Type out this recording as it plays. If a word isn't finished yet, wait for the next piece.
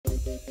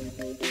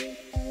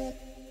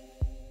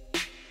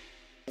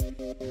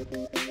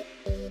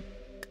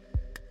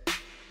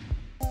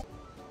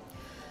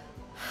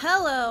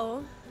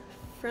Hello,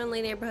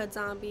 friendly neighborhood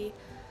zombie.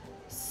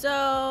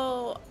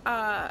 So,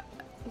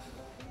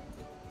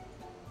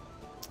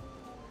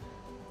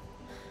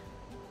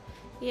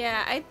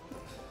 yeah, I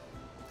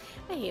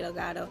hate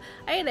Elgato.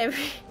 I hate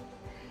every.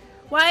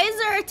 Why is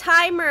there a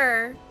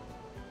timer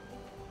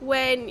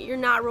when you're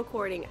not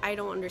recording? I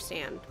don't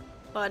understand.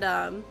 But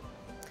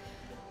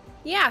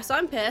yeah, so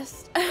I'm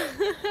pissed.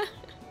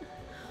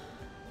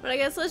 But I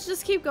guess let's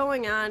just keep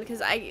going on because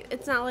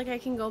it's not like I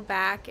can go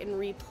back and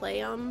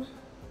replay them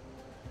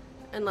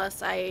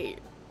unless I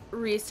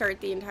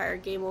restart the entire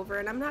game over,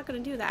 and I'm not gonna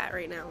do that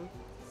right now.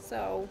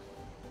 So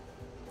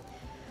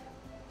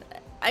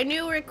I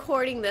knew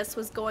recording this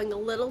was going a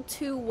little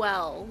too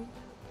well,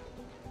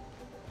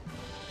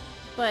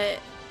 but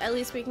at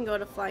least we can go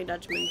to Flying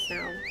Dutchman's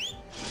now.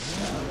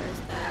 So there's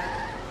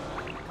that.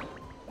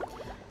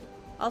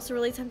 Also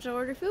really tempted to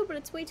order food, but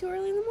it's way too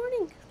early in the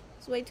morning.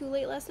 It's way too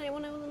late last night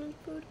when I wasn't in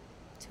food.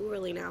 Too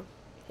early now.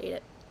 Hate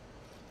it.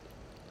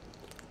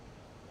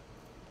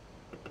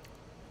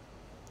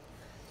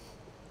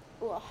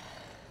 Ugh.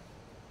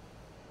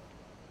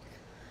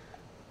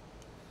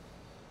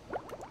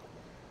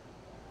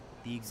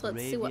 So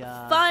let's see what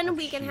fun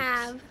we can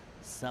have.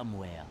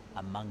 Somewhere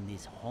among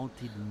this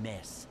haunted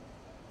mess,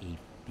 a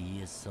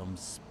fearsome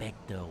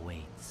specter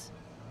waits.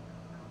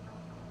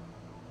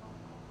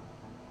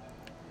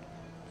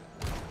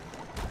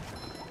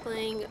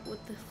 Playing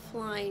with the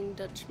Flying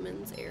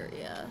Dutchman's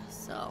area,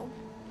 so.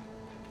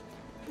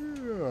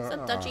 What's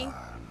up, Dutchie?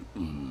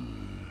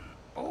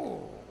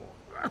 Oh,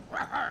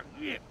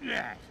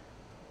 yes.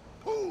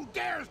 Who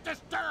dares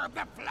disturb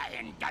the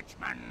Flying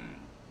Dutchman?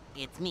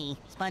 It's me,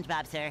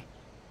 SpongeBob, sir.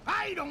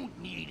 I don't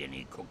need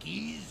any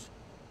cookies.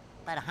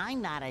 But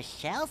I'm not a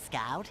Shell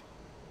Scout.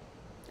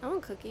 I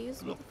want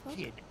cookies. Look,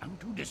 kid, I'm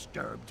too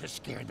disturbed to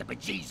scare the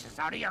bejesus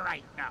out of you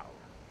right now.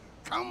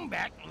 Come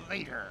back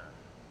later.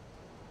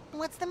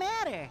 What's the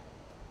matter?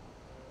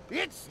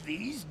 It's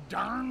these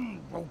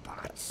darn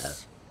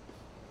robots.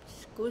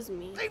 Excuse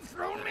me. They've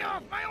thrown me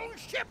off my own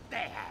ship, they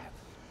have.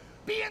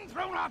 Being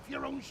thrown off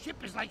your own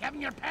ship is like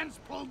having your pants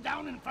pulled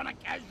down in front of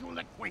casual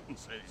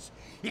acquaintances.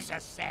 It's a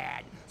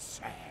sad,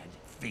 sad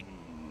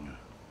thing.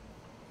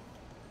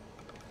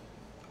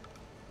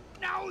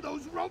 Now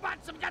those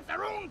robots have got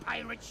their own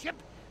pirate ship,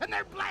 and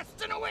they're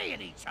blasting away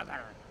at each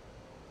other.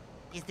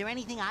 Is there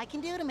anything I can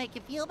do to make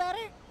you feel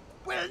better?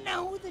 Well,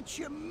 now that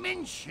you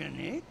mention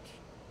it,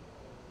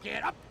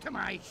 get up to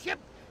my ship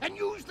and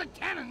use the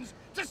cannons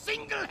to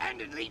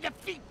single-handedly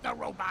defeat the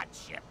robot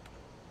ship.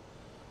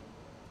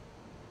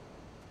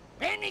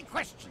 Any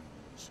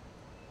questions?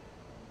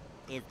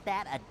 Is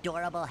that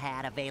adorable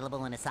hat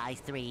available in a size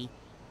 3?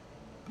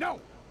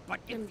 No, but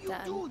if you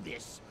do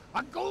this,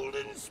 a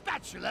golden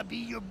spatula be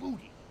your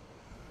booty.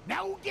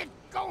 Now get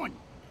going.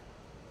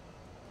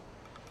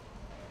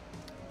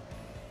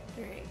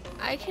 Alright.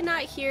 I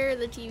cannot hear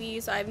the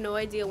TV, so I have no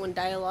idea when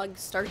dialogue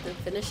starts and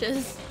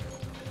finishes.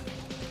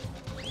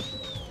 So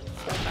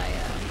if I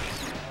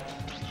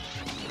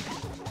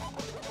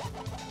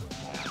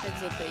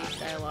exit the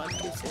dialogue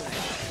too soon, I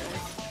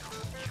apologize.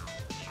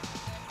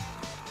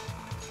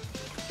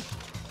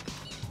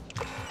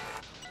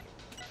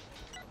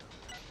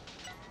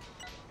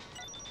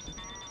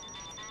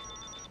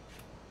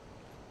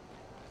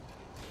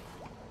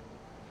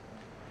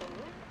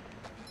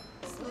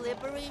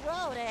 Slippery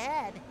road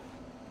ahead.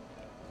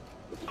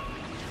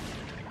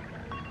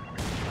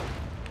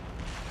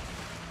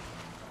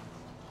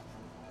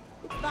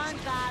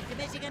 SpongeBob to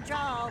mission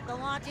control. The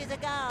launch is a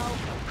go.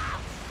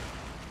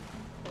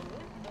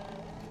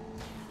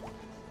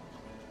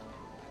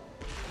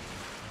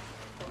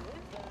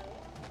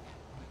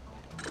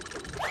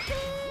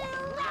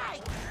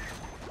 Right.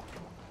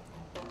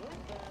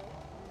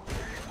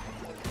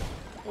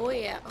 Oh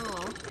yeah,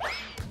 oh.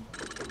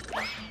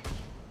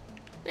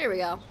 There we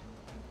go.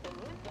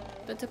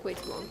 That took way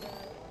too long.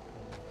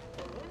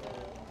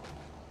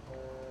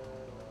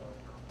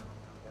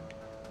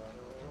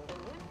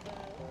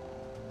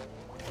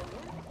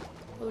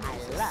 Oh, I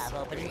love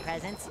opening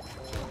presents. Too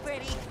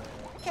pretty.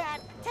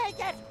 Can't take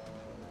it.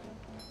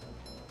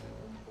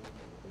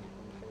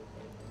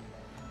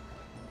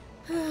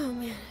 Oh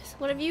man, so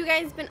what have you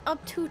guys been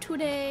up to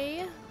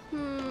today?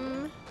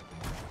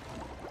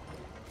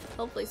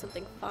 Hopefully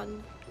something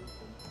fun.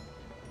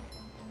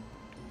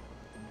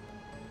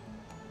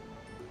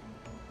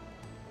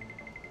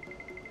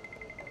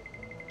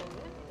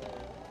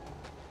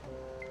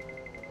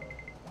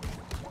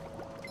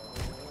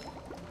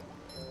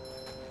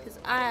 Because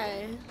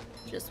I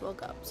just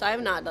woke up, so I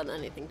have not done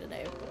anything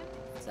today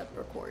except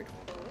record.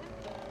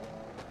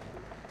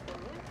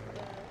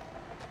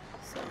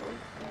 So,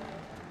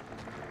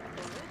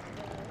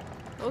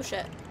 oh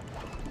shit.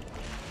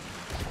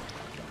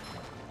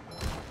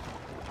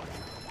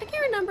 I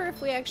can't remember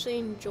if we actually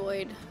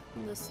enjoyed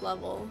this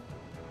level.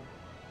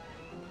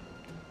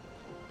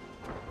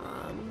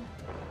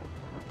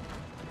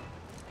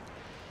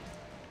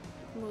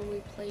 When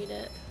we played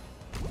it.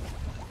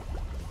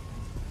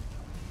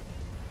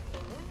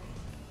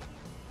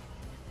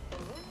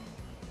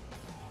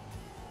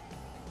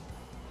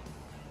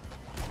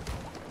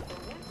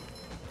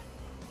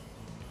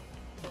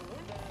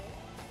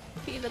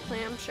 feed the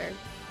clam? Sure.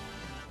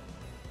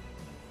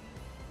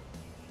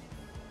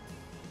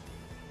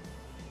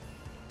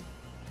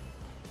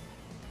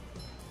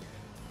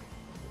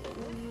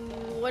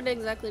 What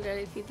exactly did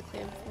I feed the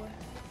clam for?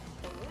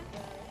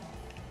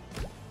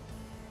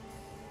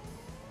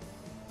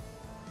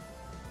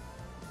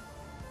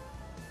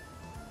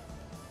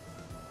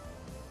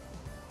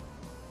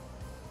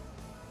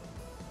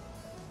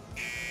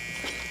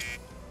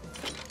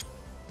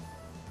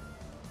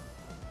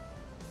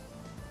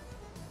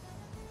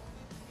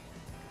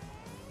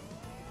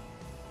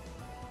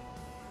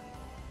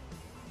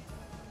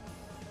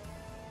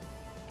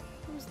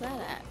 Where's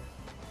that at?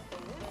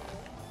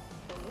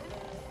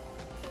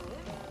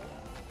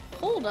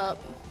 Hold up.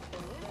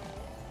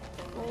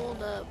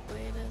 Hold up.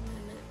 Wait a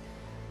minute.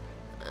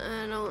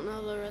 I don't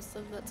know the rest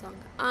of that song.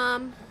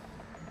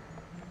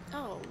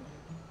 Oh.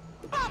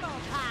 Bubble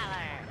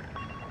collar.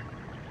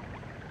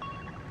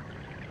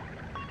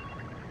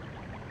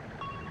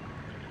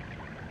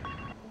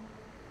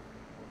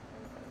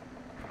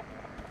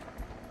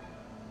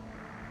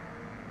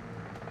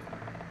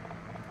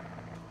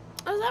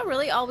 Oh, is that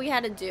really all we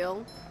had to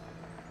do?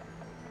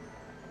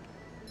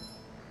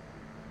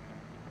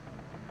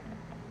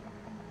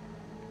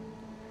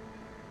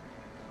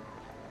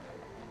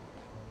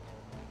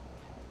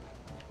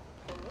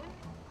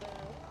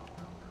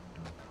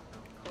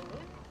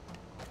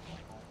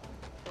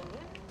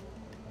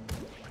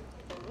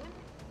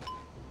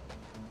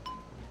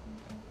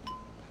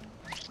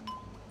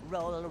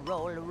 Roll,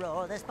 roll,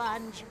 roll the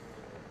sponge.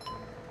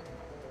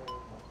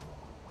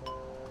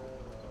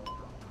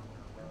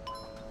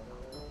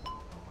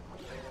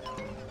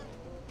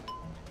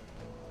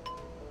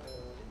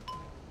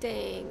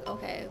 Dang.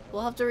 Okay,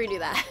 we'll have to redo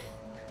that.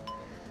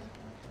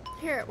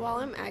 Here, while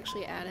I'm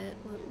actually at it,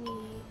 let me...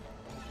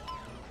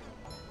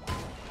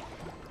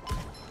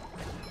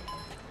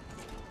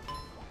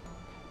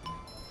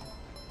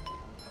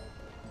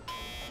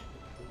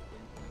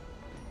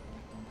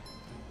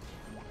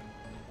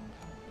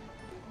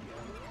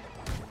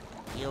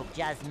 You've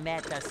just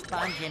met the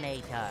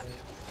Sponginator.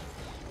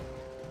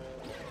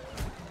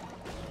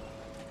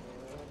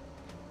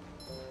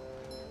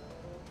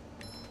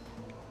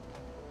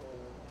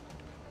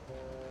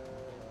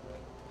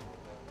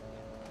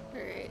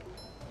 Alright.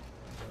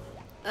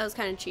 That was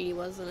kind of cheaty,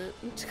 wasn't it?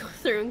 Just go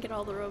through and get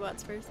all the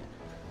robots first.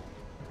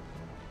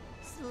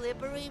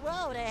 Slippery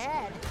road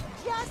ahead.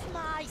 Just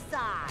my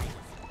size.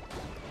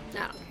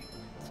 No, okay.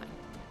 It's fine.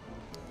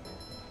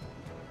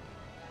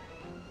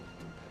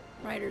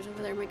 Riders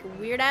over there making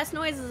weird-ass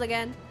noises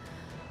again.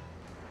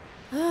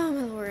 Oh,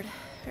 my lord.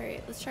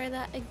 Alright, let's try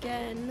that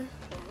again.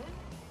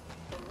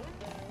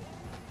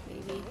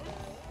 Maybe.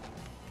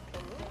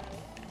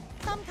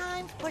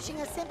 Sometimes pushing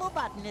a simple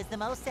button is the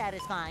most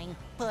satisfying.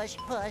 Push,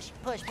 push,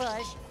 push,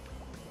 push.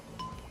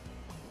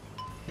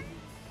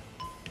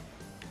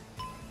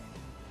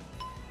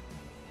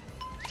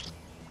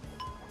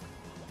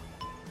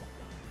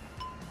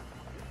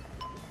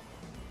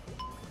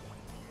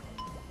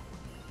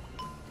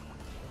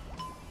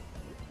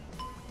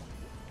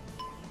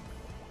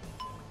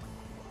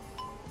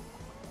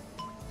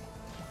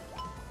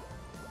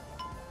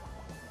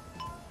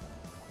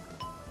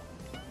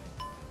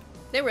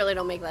 They really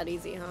don't make that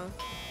easy, huh?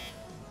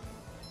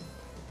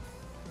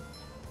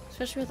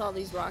 Especially with all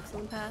these rocks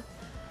on the path.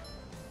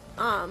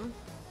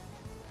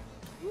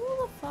 Who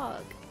the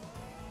fuck?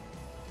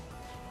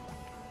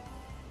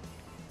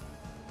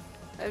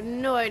 I have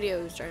no idea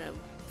who's trying to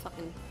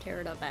fucking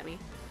tear it up at me.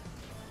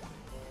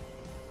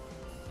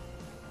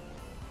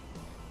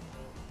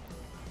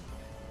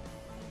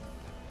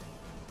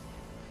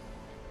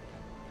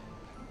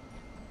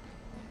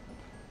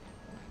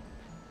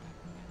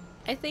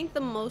 I think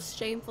the most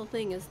shameful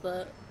thing is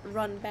the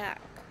run back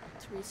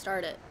to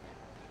restart it.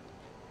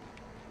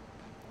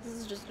 This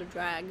is just a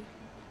drag.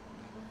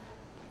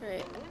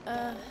 Alright,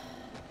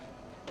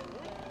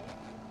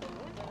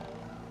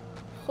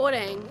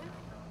 Hoarding.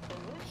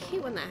 I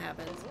hate when that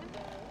happens.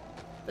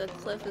 The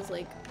cliff is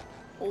like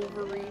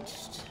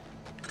overreached.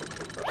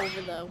 Or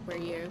over the where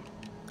you.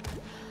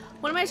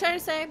 What am I trying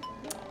to say?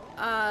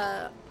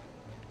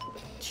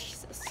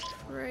 Jesus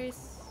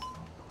Christ.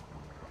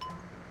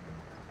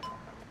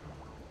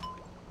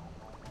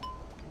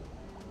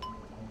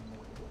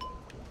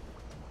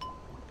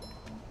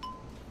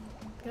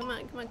 Come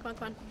on, come on, come on,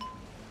 come on.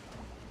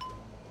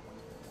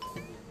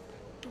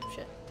 Oh,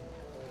 shit.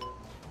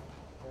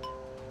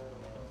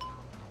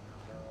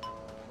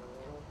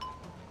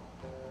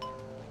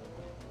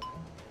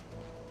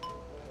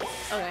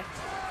 Okay.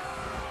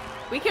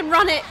 We can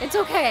run it! It's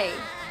okay!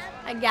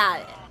 I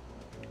got it.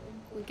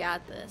 We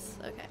got this.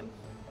 Okay.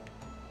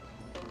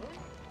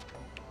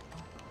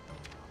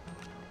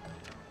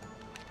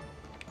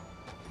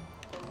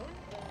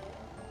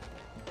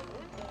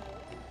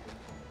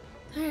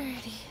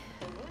 Alrighty.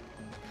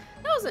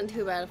 That wasn't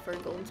too bad for a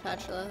golden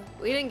spatula.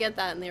 We didn't get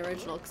that in the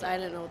original because I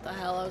didn't know what the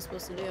hell I was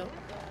supposed to do.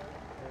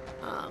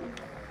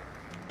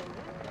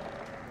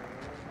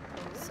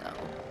 So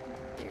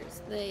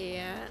there's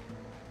that.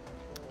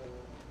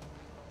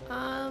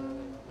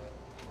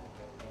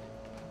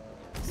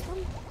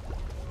 one?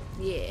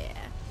 Yeah.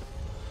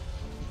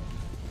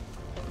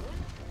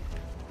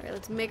 Alright,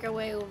 let's make our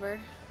way over.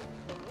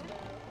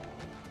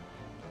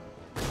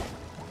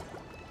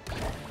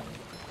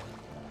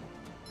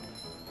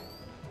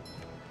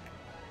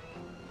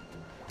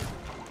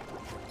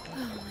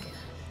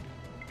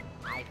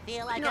 I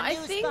feel like No, a I new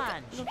think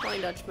sponge. the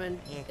Flying Dutchman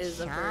It is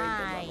a very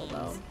good level,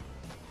 though. shines.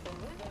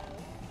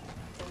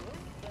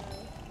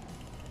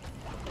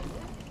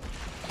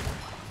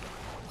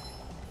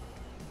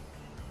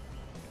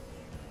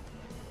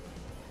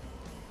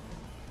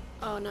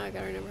 Oh, now I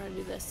gotta remember how to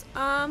do this.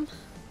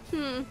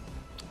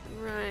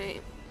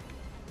 Right.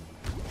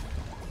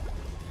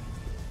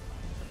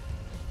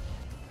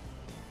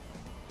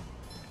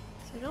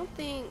 So I don't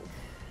think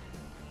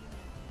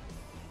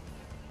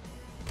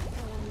that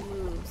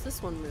one moves.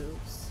 This one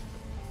moves.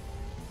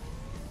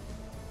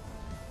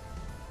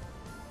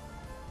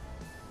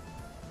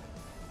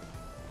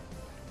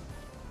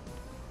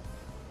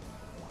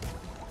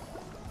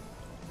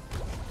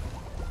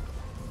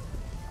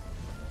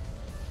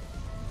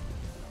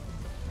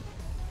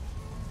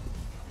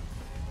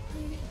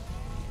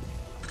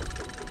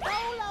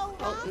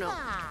 Oh, no.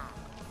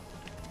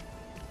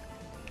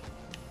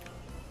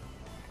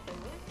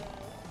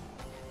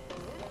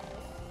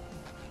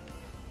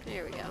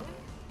 There we go.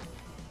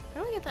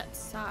 How do I get that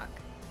sock?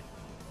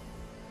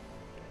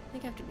 I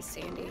think I have to be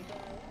Sandy.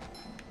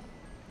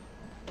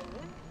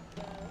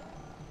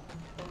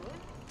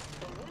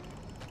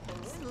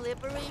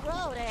 Slippery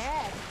road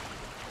ahead.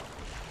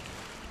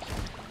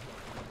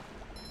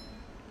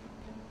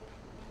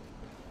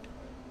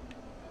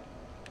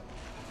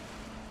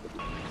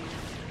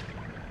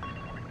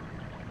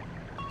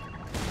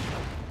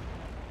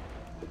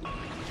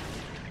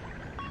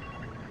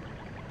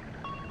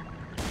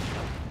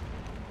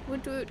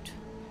 Woot woot.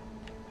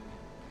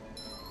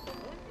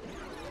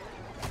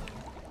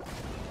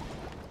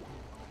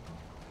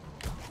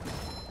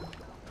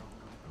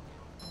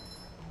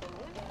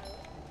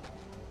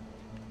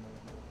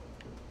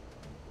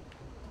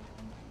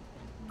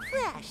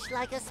 Fresh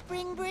like a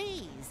spring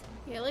breeze.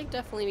 Yeah, like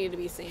definitely need to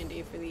be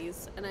Sandy for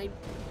these, and I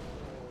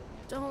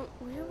don't.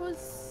 Where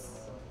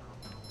was?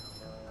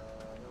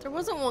 There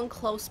wasn't one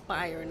close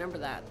by. I remember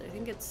that. I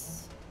think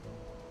it's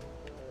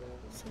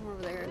somewhere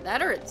over there.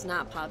 That or it's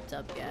not popped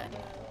up yet.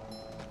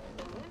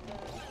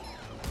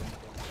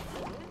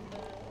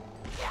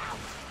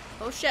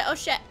 Oh shit! Oh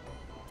shit!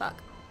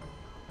 Fuck.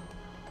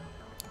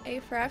 A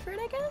for effort,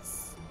 I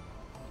guess.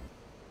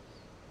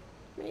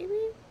 Maybe.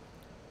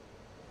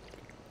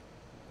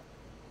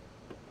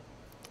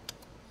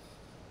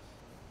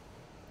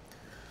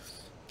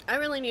 I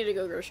really need to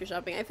go grocery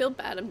shopping. I feel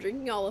bad. I'm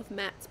drinking all of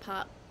Matt's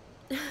pop.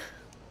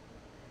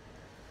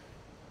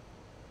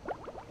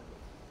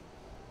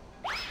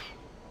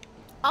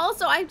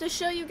 Also, I have to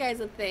show you guys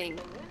a thing.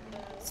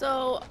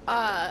 So,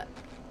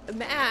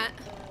 Matt,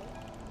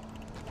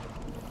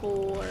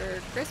 for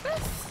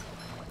Christmas,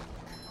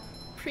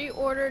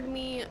 pre-ordered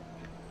me,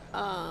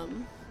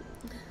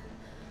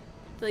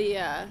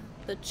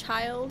 the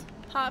child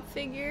pop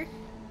figure.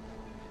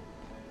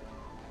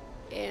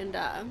 And,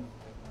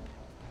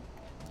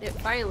 it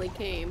finally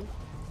came.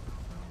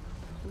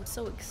 I'm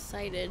so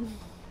excited.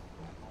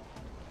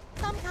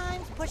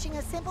 Sometimes pushing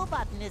a simple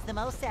button is the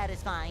most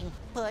satisfying.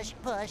 Push,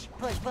 push,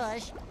 push,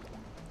 push.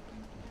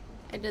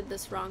 I did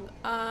this wrong.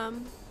 I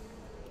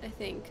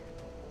think.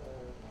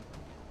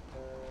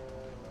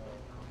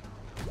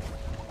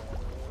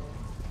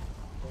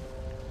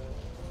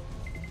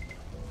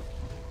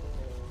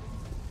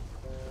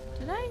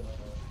 Did I?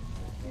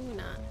 Maybe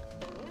not.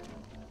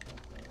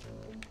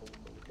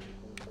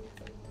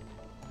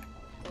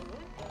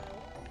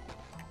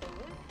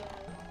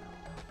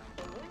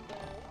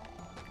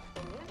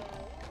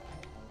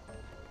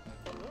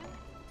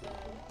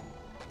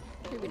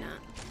 Maybe not.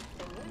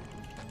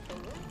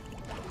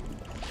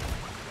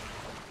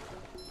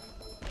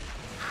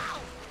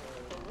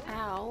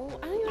 Ow.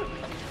 I don't even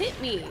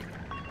hit me.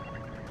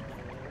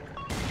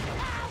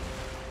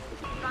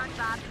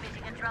 Spongebob to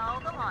mission control.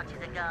 The launch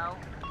is a go.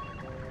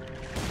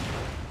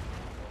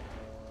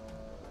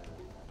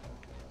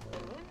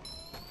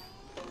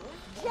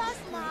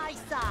 Just my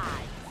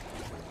size.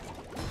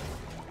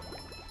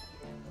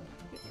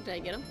 Did I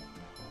get him?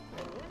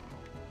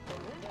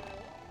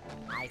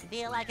 I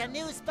feel like a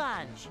new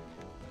sponge.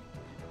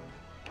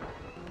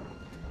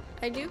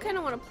 I do kind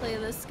of want to play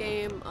this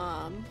game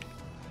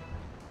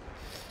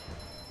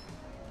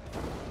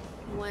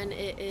when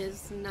it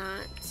is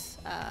not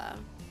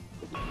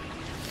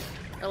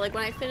or like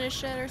when I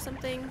finish it or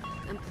something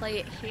and play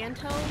it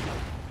handheld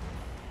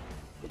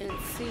and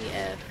see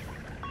if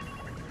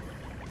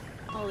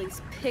all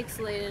these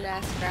pixelated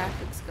ass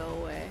graphics go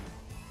away.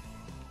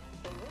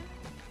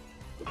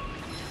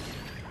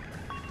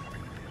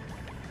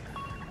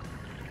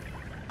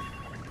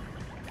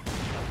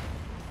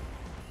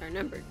 I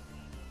remembered.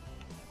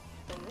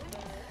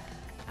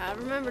 I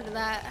remembered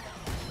that.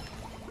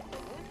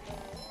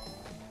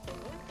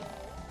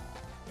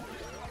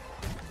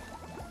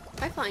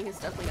 My flying has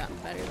definitely gotten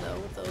better though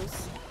with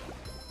those.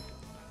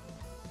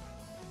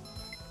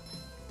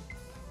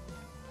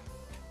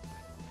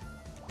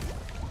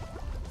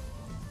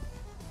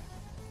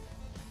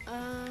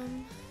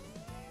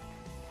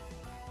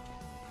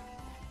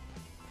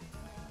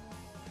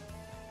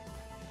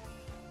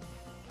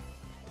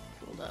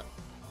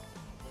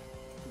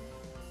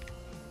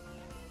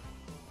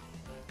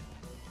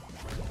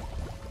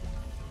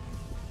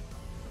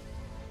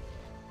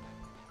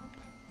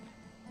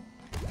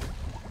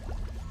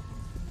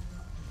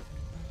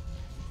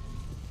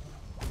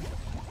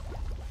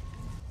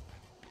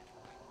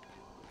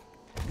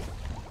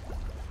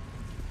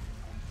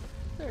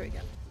 There we go.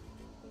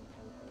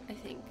 I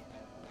think.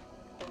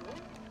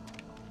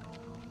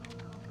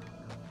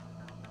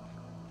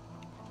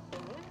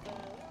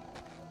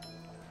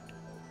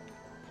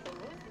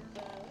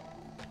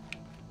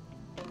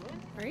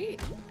 Right?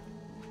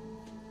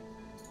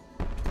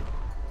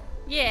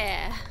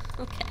 Yeah.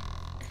 Okay.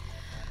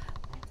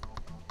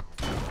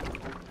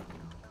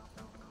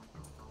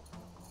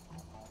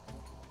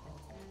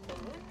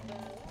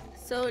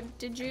 So,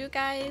 did you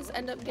guys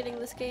end up getting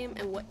this game?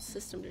 And what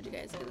system did you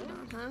guys get it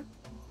on, huh?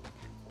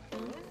 No?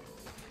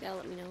 Yeah,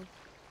 let me know.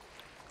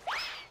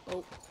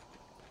 Oh.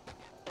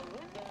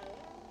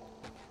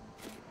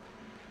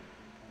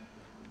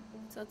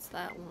 So that's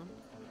that one.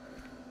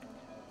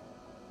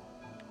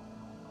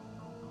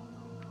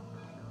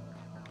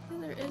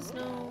 And there is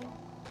no...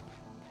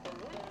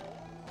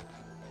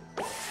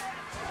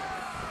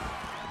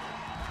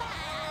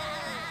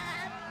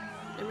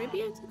 Or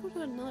maybe I have to go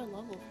to another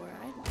level for it.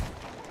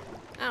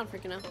 I don't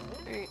freaking know.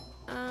 Alright,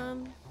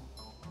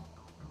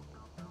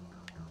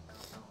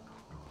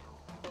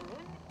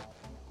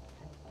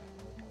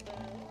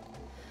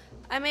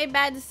 I made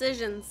bad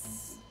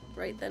decisions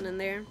right then and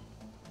there.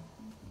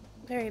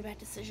 Very bad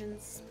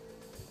decisions.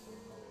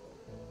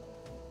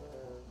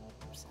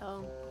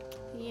 So,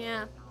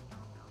 yeah.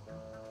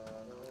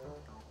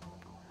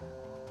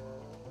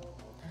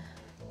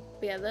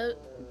 But yeah,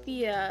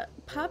 the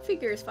pop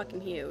figure is fucking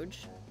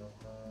huge.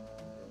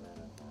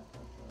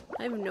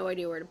 I have no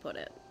idea where to put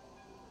it.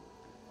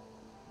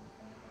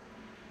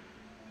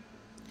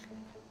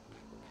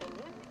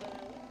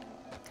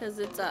 Because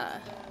it's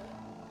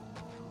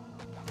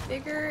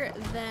bigger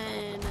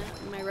than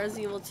my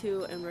Resident Evil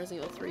 2 and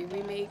Resident Evil 3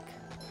 remake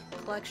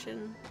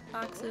collection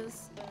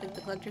boxes, like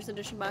the collector's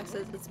edition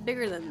boxes. It's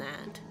bigger than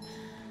that.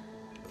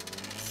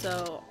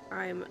 So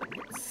I'm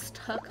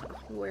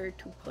stuck where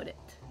to put it.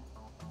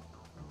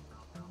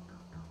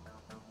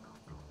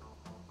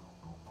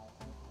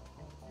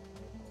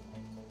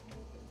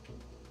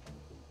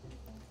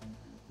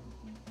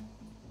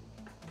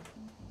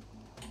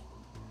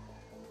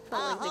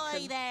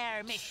 Ahoy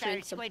there, Mr.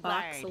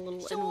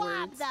 Squidward!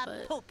 Swab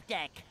the poop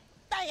deck!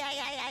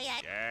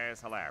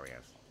 Yes,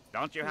 hilarious.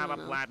 Don't you have a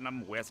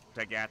platinum whisk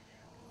to get?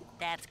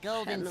 That's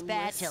golden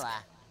Platinum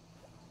spatula.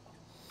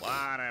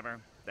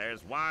 Whatever.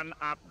 There's one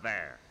up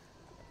there.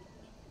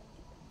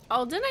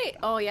 Oh, didn't I?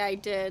 Oh, yeah, I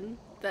did.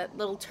 That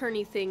little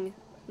turny thing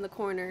in the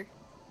corner.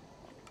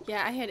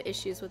 Yeah, I had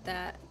issues with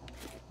that.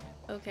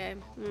 Okay.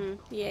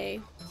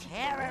 Yay.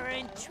 Terror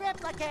in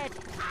triplicate!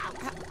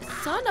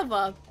 Son of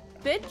a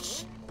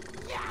bitch!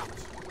 I'm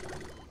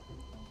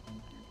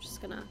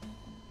just gonna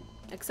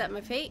accept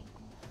my fate.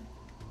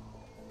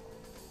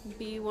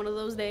 Be one of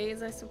those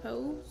days, I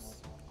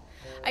suppose.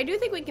 I do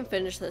think we can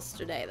finish this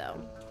today, though.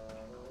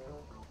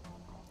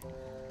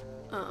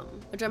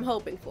 Which I'm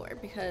hoping for,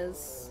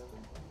 because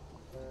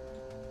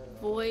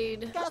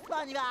Void... Go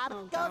SpongeBob!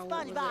 Oh, Go God, what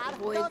was it? SpongeBob!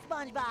 Void Go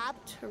SpongeBob!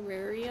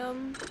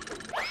 Terrarium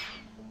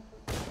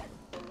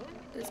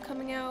is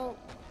coming out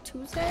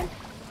Tuesday.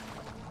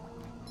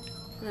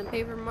 And then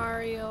Paper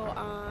Mario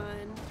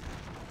on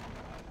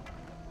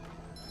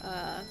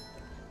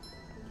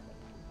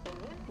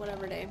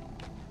whatever day.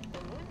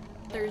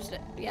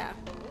 Thursday, yeah.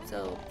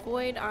 So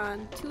Void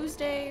on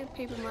Tuesday,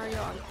 Paper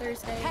Mario on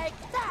Thursday.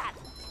 Take that!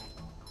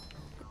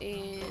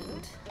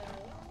 And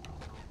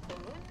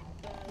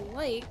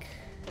like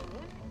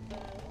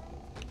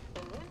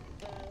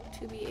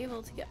to be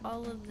able to get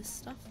all of this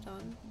stuff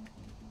done.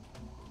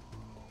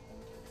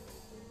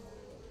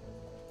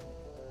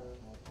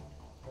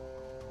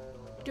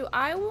 Do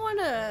I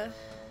wanna...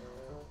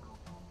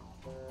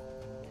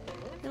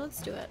 Yeah,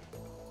 let's do it.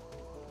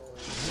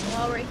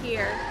 While we're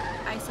here,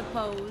 I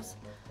suppose.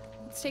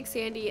 Let's take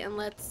Sandy and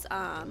let's,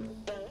 go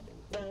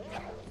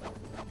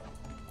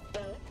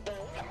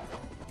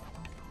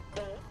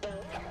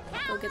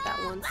get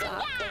that one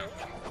sock.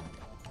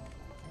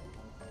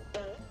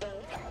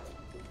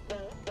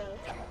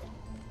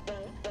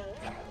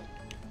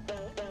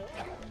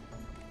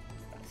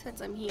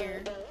 Since I'm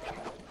here,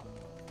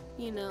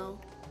 you know.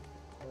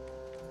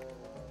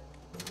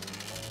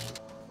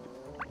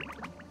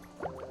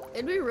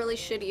 It'd be really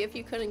shitty if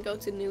you couldn't go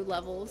to new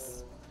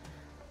levels.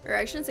 Or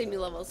I shouldn't say new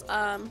levels,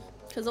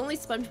 because only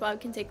SpongeBob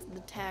can take the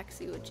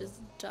taxi, which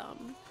is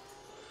dumb.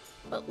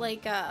 But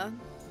like,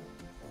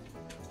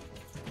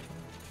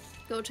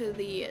 go to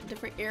the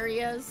different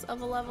areas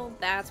of a level,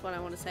 that's what I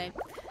want to say.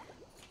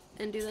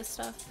 And do this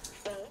stuff.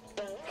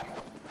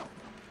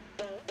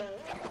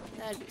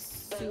 That'd be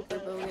super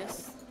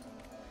bogus.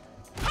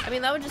 I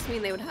mean, that would just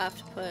mean they would have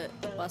to put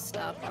a bus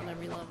stop on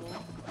every level.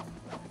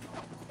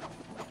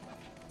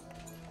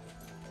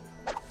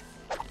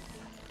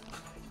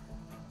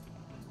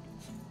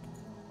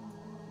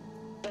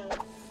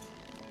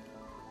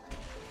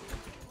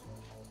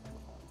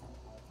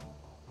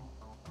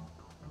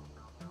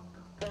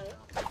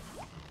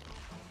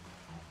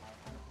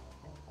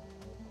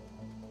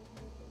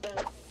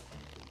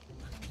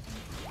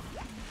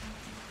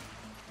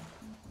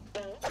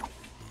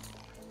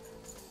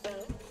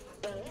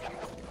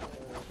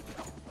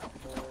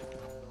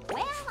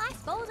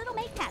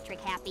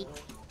 coffee.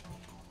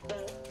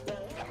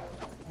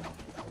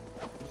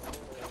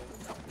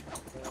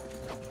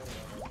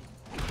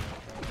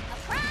 A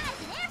prize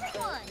and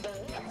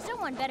everyone!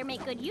 Someone better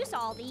make good use of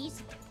all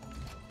these.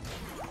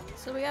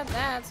 So we got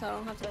that, so I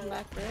don't have to come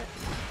back for it.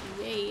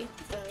 Yay.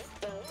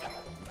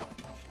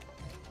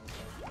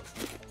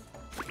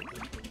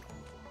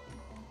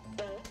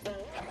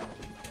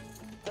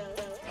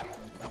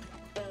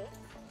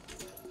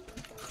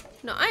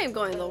 No, I am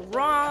going the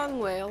wrong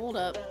way. Hold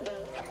up.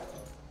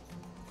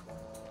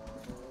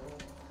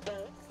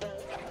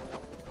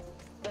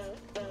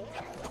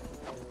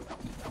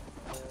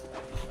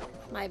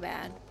 My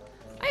bad.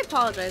 I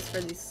apologize for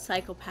these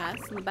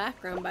psychopaths in the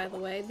background, by the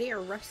way. They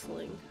are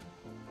wrestling.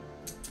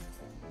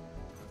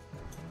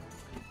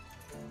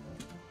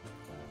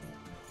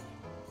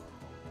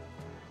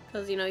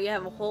 Because, you know, you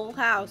have a whole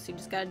house. You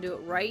just gotta do it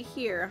right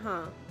here,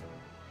 huh?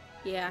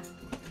 Yeah.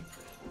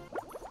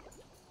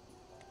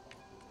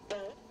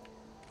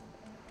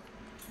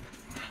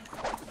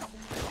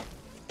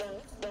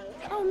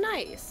 Oh,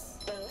 nice.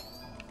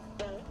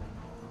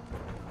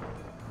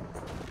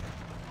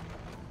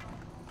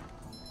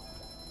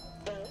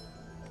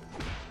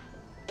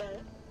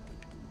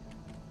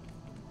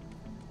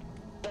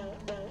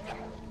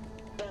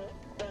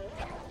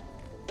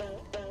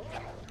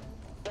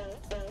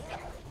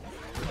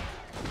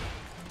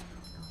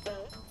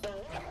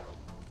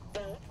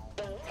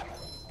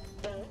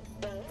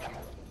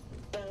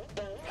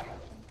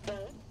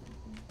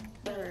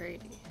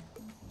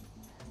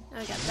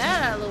 I got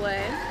that out of the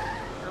way.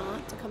 I'll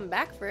have to come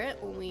back for it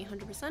when we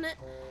 100% it.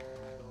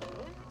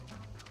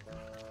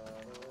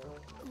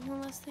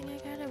 One less thing I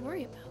gotta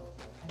worry about.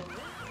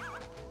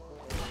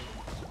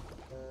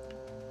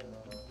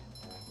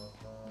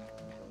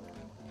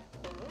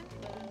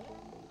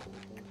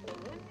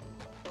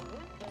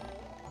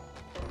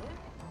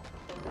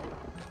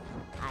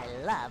 I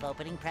love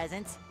opening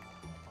presents.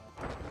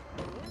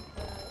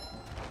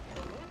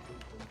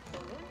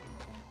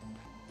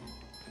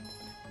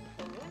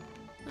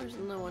 There's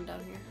no one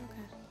down here.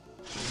 Okay.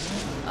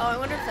 Oh, I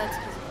wonder if that's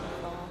because of the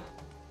fall.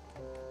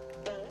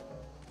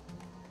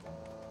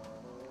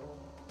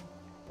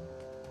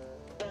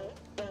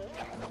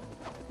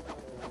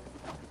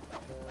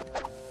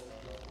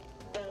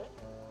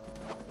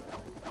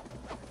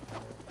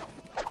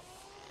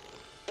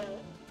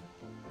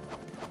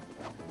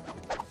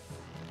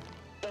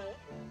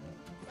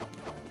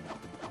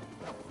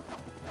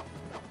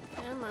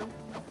 Come on.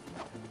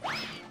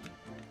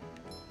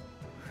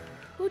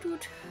 Woot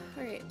woot.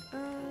 Alright,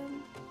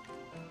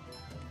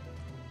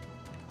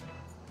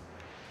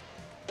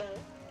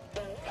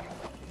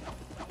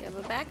 yeah,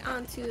 but back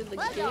onto the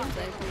games I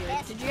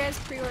pre-ordered. Did you guys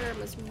pre-order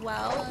them as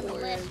well,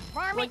 or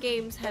what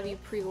games have you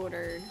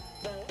pre-ordered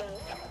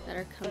that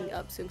are coming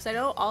up soon? Because I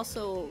know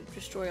also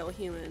Destroy All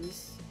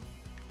Humans.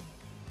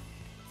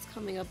 It's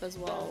coming up as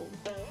well.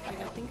 Like,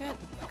 I think I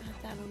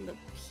got that on the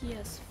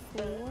PS4.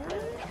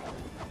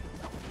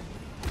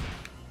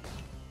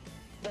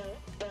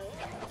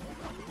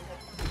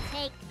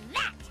 Take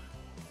that!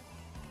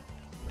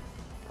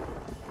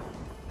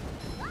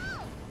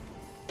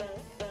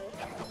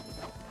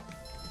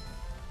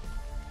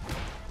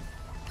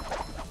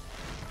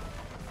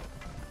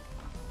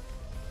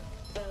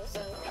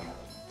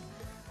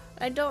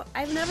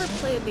 I've never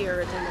played the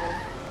original.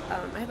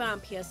 I have it on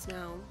PS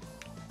now.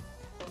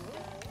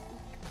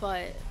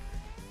 But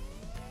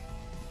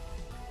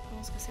I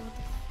was gonna say, what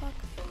the fuck?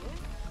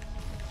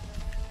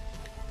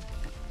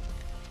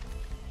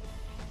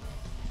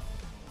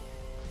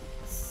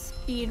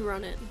 Speed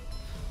run it.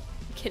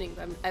 I'm kidding,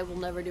 I will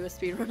never do a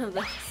speed run of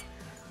this.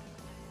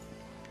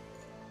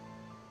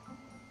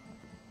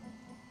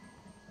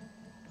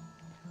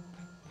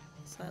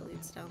 So that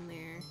leads down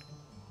there.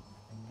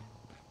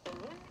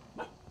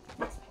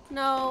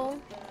 No.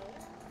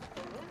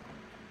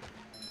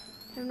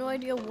 I have no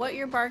idea what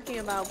you're barking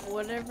about, but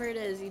whatever it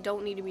is, you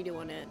don't need to be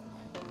doing it.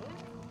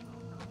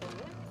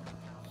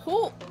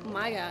 Oh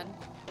my god.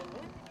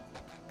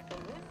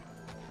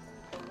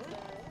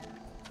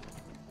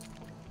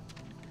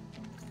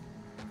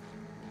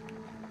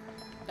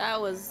 That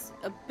was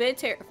a bit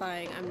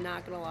terrifying, I'm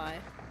not gonna lie.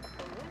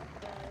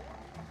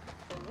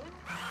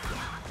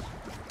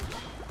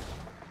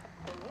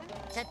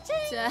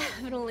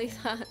 Definitely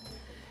thought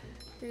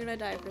you're gonna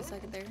die for a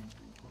second there.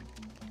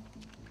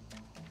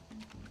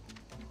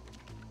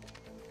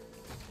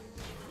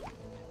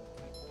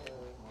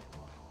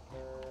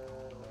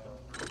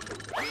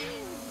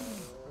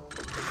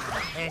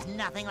 There's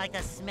nothing like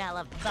the smell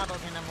of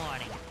bubbles in the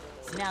morning.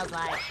 Smells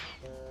like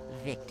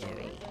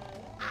victory.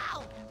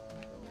 Ow!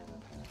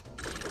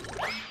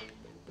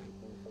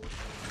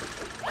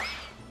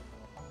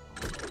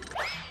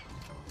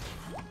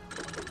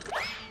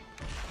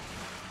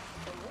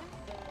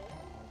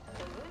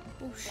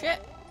 Oh shit.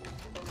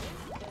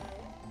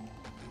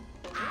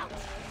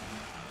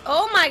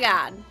 Oh my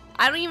god.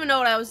 I don't even know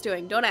what I was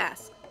doing. Don't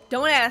ask.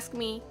 Don't ask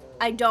me.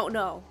 I don't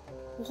know.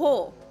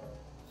 Whoa.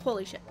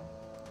 Holy shit.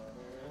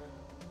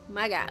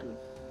 My god.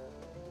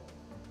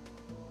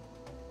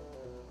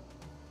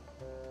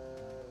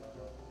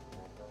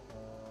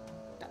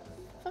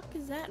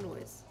 is that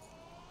noise?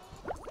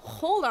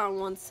 Hold on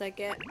one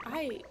second.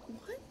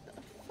 What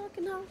the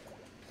fucking hell?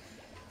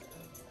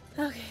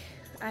 Okay,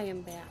 I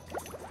am back.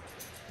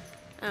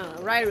 I don't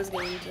know. Ryder was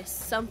getting into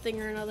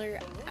something or another.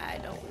 I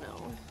don't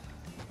know.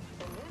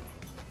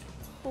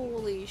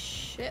 Holy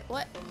shit!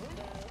 What?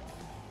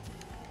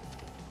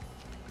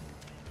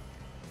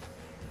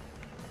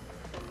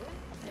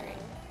 Alright.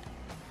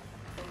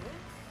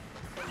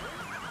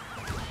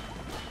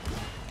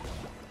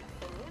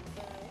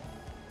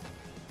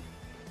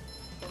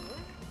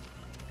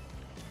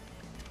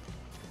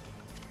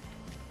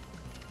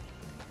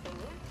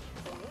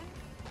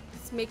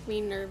 This makes me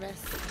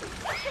nervous.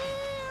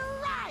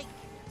 Right.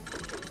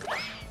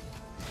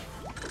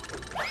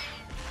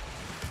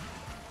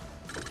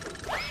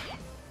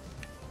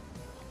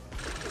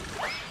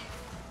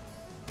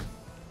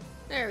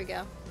 There we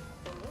go.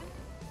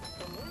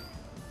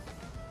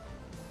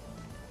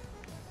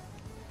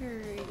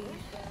 Alrighty.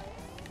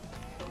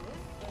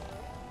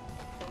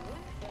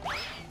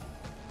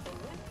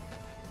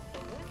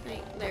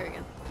 Right, there we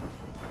go.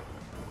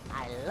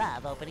 I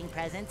love opening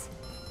presents.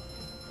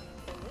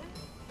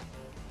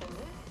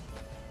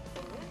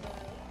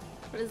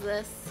 What is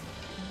this?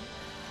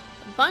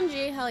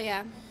 Bungee? Hell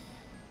yeah.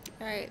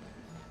 Alright.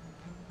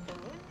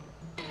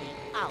 The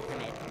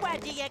ultimate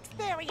wedgie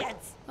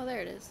experience. Oh, there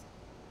it is.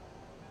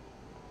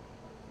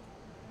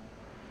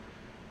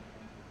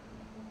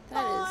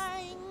 That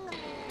Boing.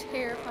 is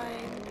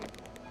terrifying.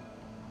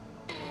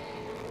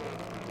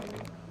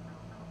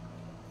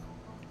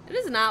 It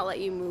does not let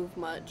you move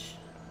much.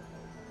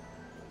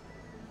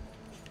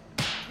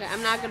 Okay,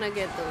 I'm not gonna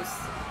get those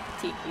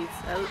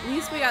tikis. At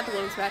least we got the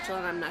golden spatula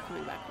and I'm not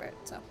coming back for it,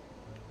 so.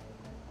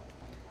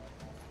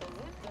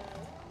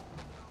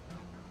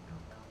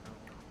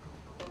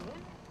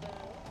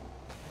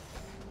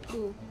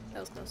 Ooh,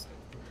 that was close.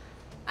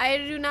 I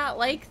do not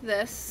like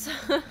this.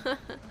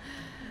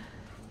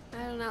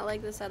 I do not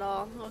like this at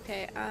all.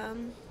 Okay,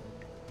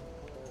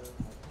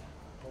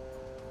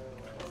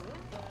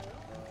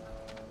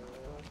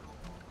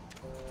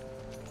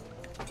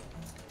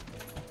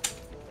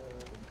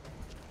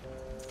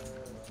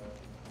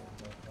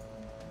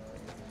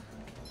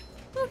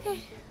 okay,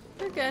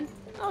 we're good.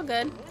 All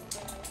good.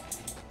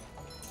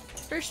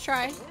 First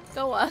try.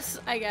 Go us,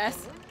 I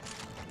guess.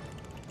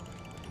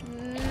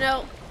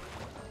 Nope.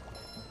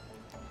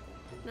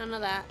 None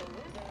of that.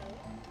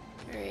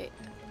 Alright.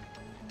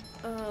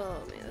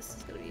 Oh man, this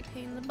is gonna be a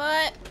pain in the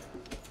butt.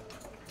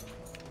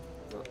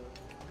 Oh.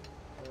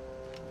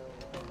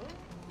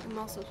 I'm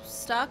also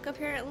stuck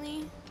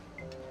apparently.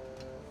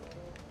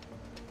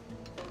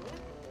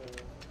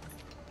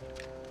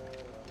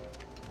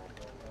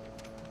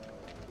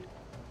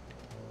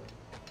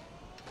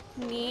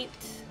 Neat.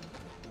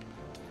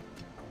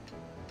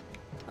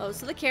 Oh,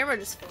 so the camera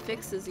just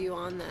fixes you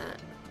on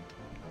that.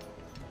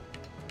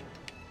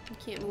 You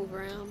can't move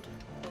around.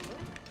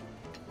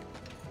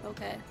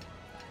 Okay.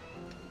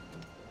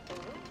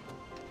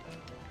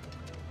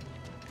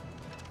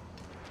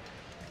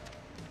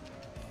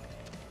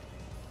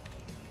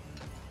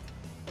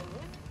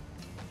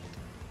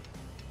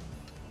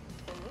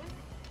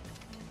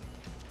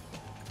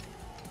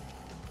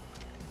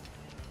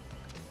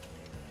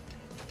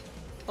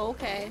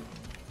 Okay.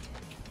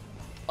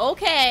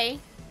 Okay.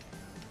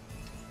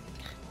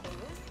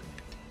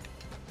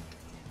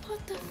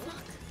 What the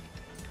fuck?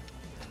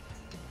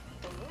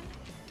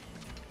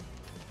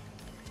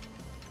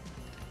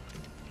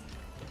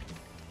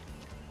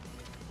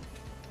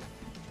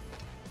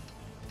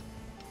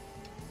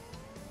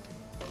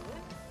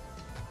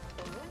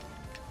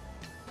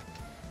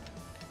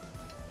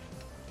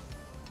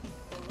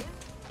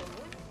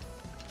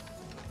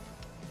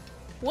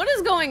 What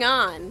is going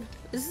on?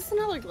 Is this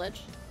another glitch?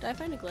 Did I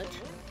find a glitch?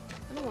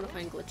 I don't want to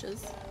find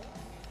glitches.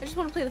 I just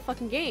want to play the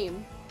fucking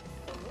game.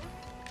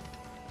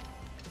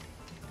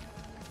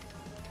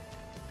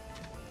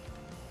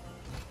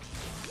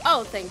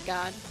 Oh, thank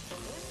God.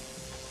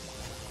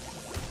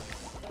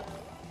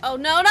 Oh,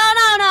 no, no,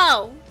 no,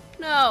 no!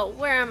 No,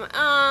 where am I?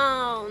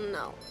 Oh,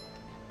 no.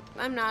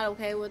 I'm not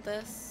okay with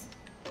this.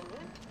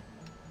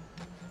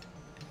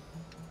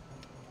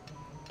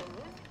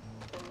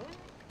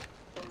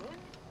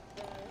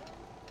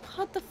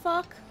 What the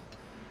fuck?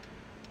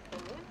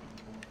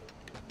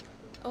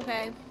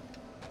 Okay.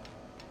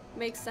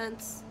 Makes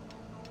sense.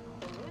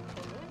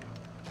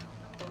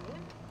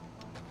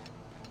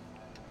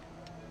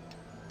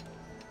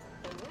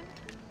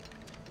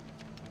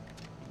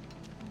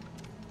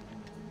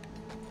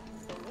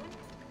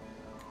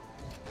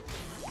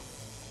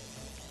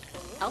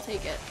 I'll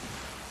take it.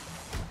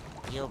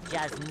 You've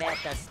just met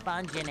the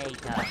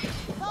Sponginator.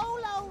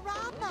 Solo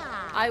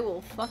Rama. I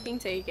will fucking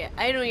take it.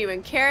 I don't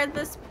even care at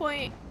this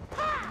point.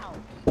 How?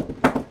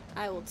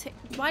 I will take.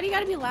 Why do you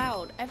gotta be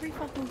loud every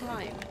fucking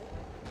time?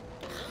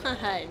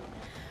 God.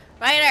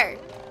 Ryder!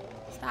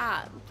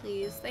 Stop,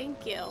 please.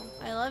 Thank you.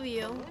 I love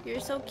you. You're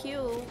so cute.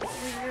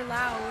 You're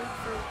loud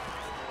for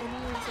any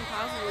reason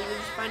possible. You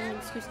just find an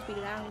excuse to be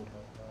loud.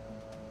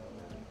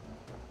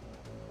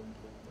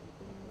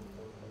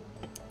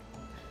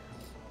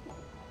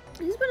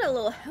 This been a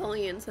little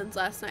hellion since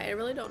last night. I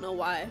really don't know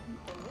why.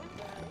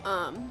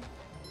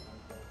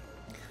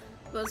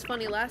 It was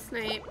funny last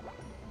night.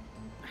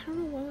 I don't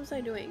know, what was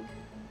I doing?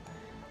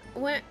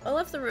 I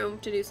left the room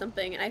to do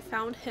something, and I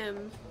found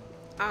him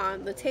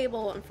on the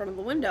table in front of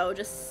the window,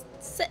 just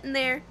sitting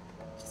there,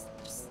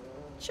 just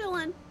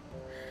chilling.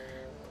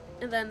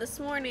 And then this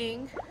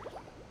morning,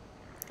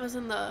 I was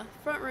in the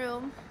front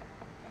room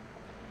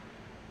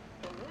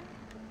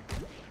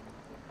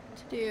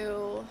to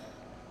do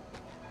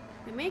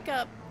my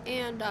makeup,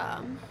 and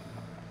I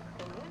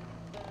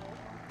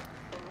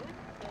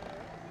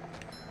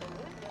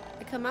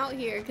come out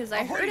here because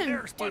I heard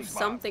him do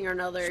something or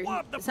another.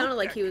 It sounded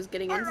like he was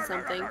getting into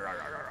something.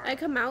 I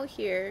come out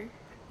here,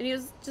 and he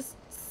was just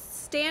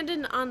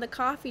standing on the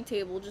coffee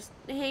table, just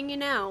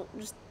hanging out,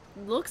 just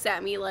looks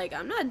at me like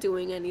I'm not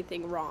doing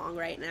anything wrong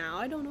right now.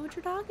 I don't know what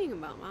you're talking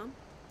about, Mom.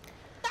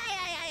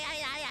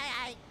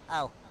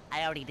 Oh,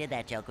 I already did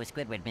that joke with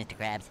Squidward, Mr.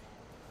 Krabs.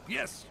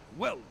 Yes,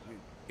 well,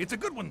 it's a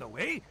good one though,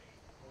 eh?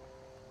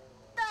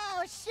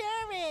 Oh,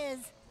 sure is.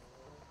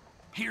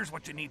 Here's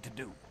what you need to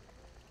do.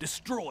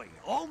 Destroy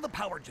all the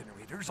power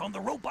generators on the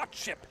robot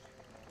ship.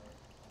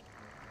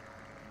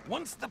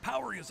 Once the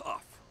power is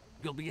off,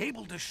 you'll be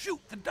able to shoot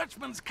the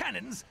Dutchman's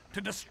cannons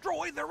to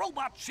destroy the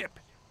robot ship.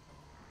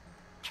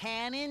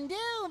 Cannon do,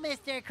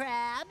 Mr.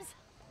 Krabs.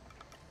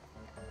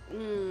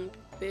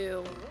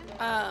 Boo.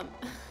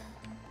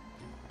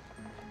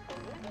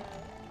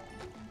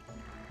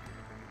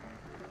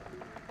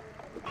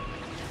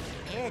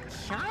 It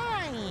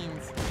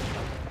shines.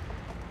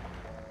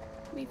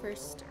 Me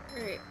first.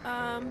 Alright,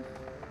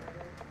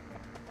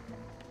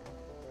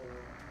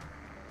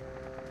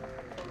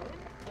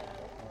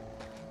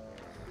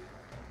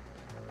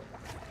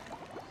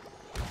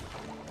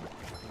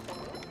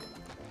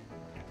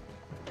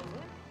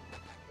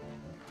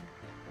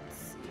 let's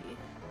see.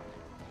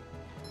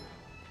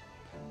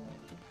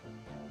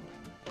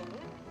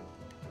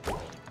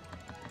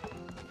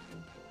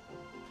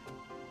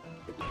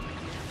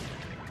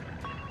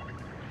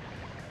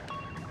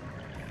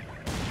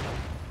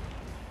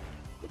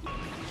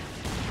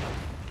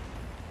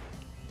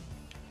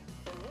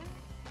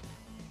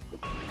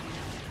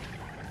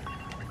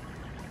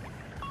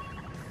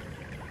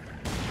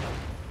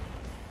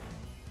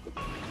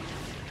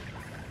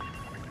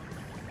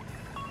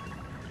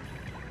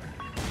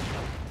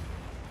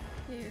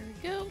 There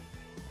we go.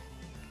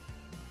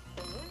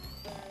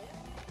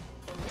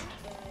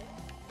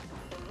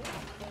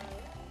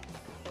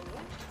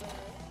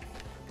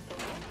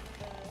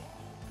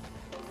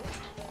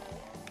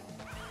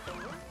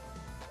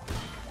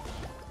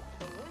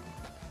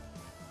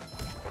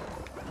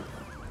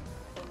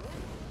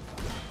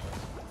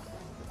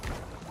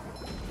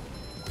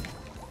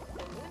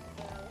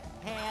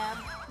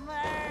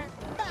 Hammer.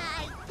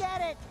 I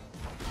get it.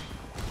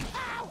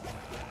 Ow!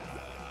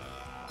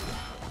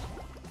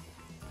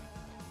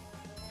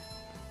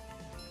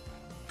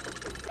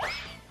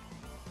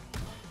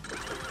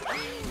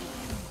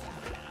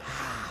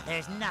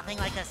 There's nothing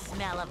like the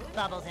smell of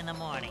bubbles in the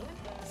morning.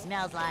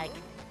 Smells like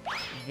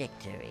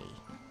victory.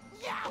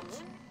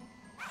 Youch!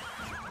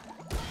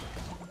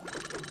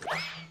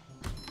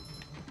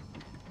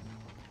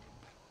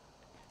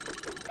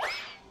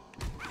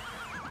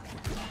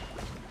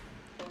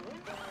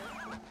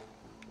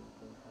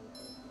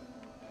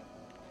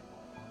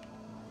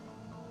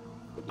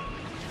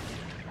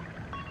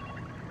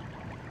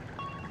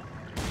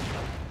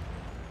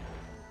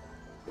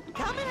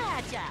 Coming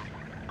at ya!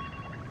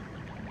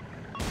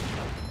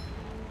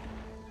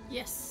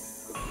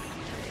 Yes.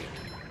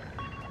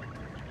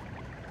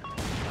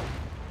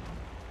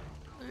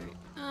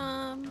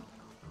 Alright.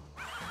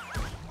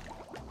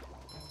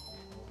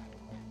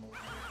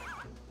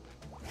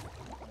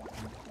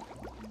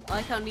 I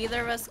like how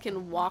neither of us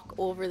can walk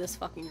over this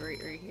fucking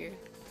grate right here.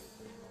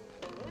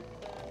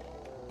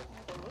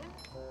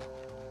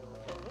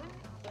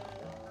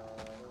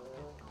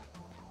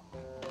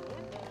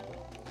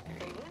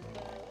 Alright.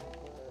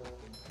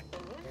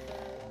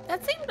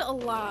 That seemed a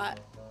lot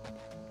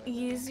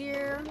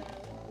easier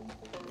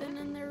than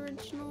in the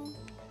original.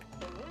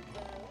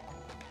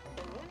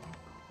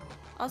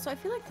 Also, I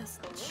feel like this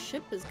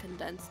ship is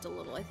condensed a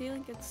little. I feel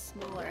like it's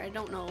smaller. I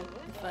don't know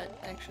if that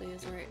actually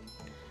is right.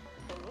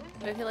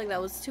 But I feel like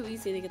that was too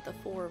easy to get the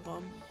 4 of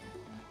them.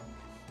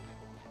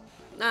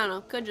 I don't know.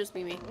 Could just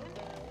be me.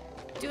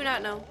 Do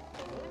not know.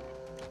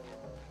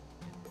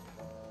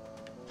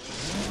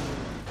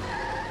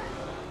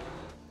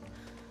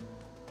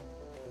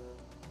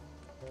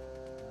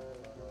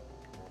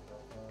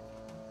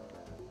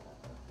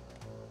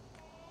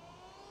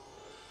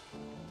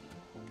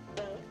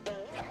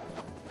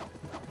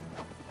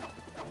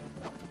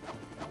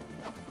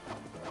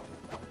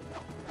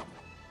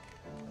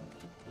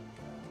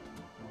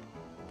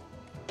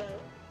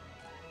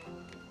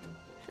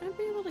 Should I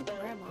be able to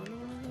grab onto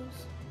one of those?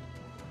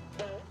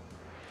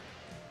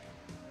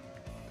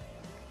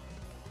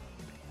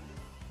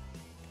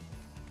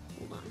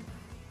 Hold on.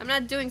 I'm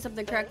not doing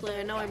something correctly.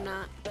 I know I'm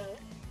not.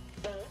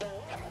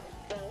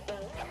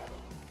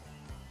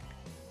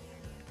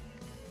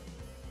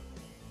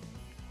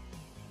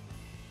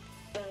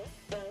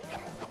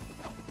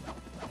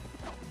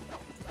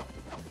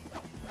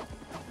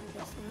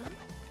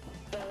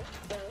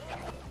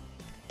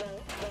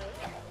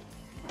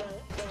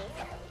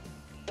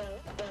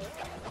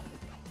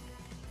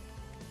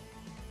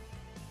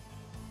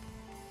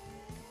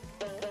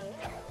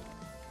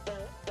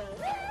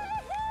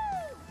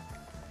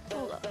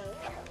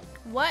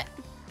 What?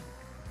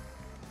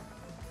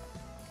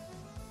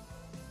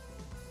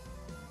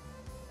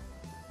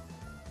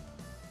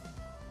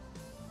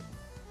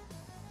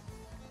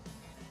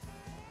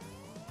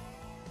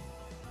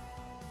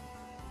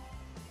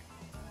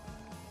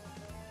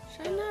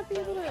 Should I not be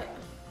able to?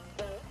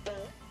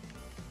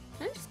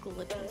 Can I just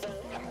glitch myself?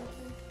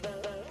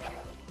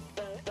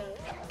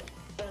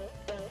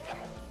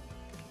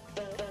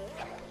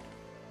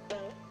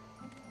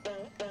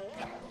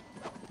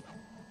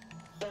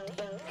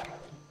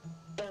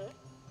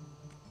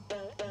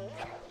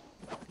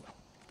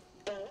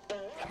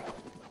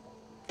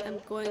 I'm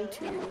going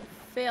to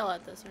fail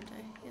at this, aren't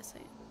I? Yes, I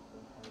am.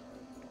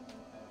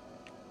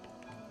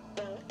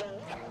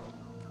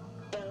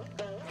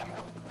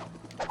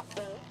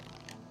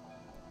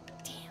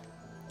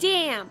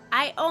 Damn,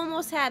 I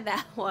almost had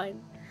that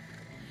one.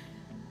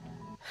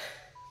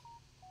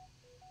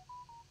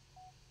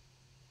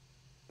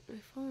 My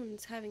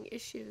phone's having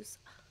issues.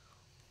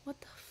 What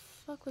the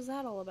fuck was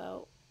that all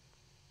about?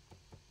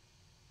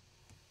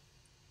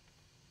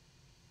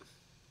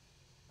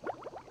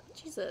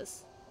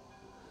 Jesus.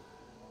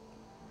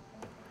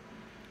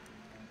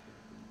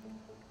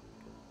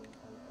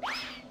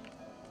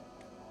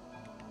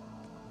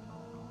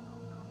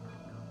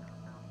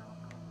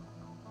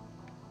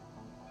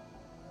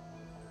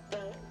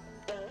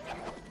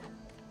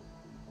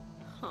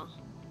 Huh.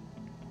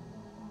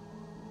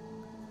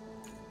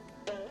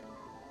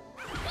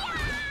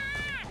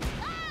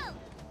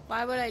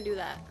 Why would I do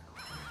that?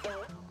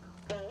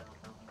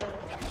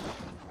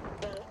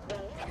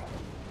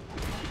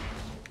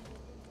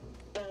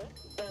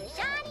 The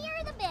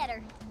shinier the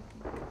better.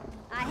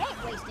 I hate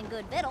wasting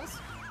good victuals.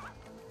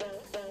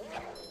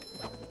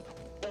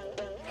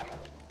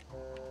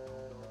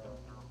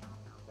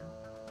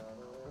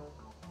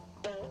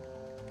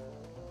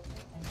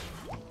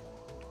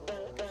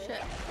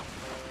 Shit.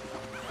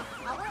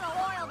 A little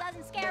oil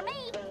doesn't scare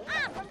me.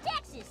 I'm from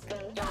Texas.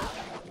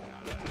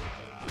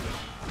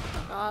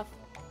 Fuck off.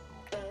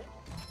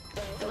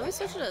 Okay, let me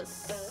switch to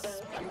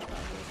Spongebob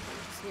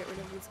just to get rid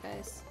of these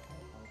guys.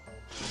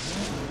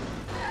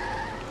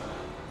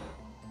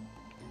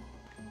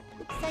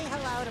 Say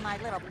hello to my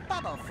little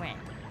bubble friend.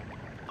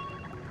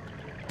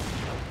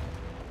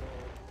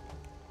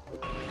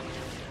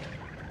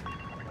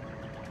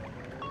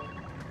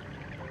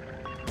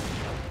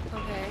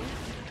 Okay.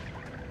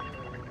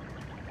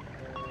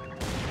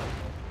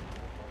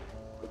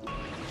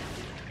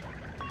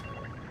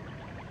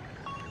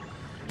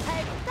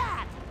 Take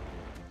that!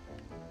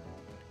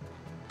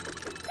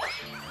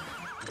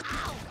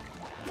 Ow!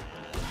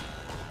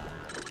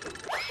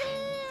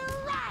 Feel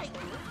right!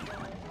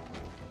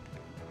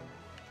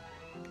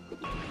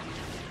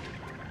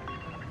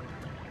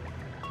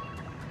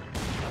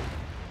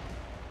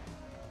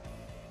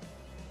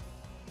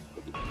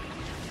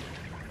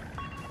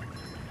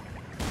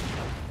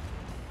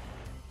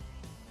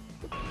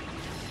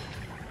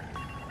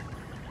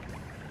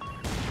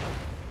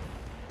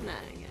 Nah, I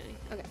didn't get any.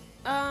 Okay.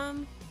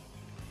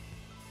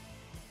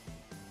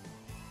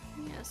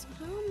 Yeah, so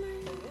how am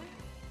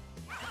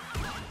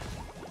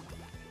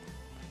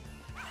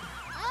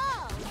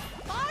Oh,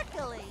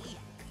 sparkly!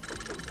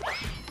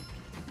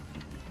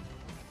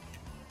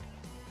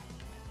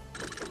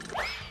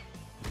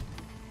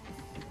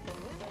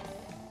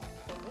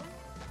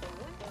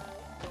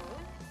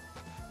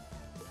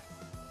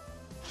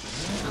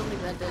 I don't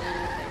think that did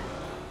anything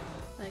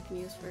that I can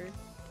use for.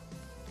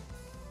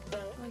 Oh,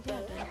 yeah,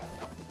 it did.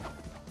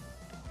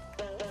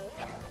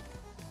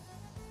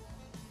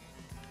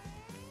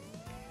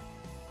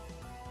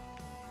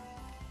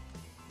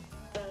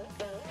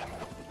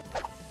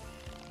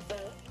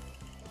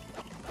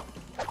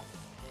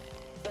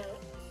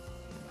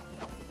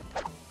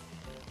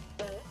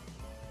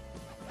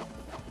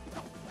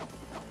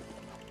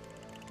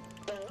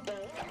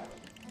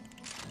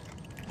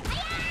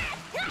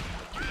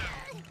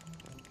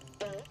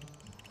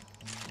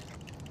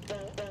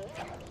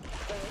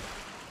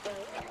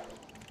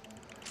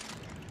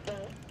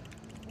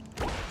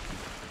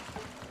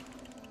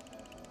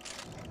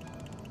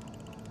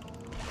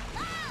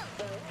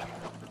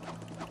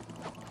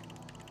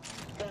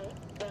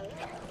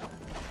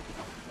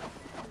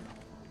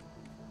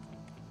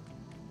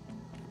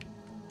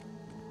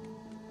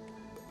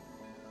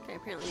 Okay,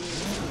 apparently you need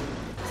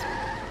this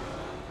one.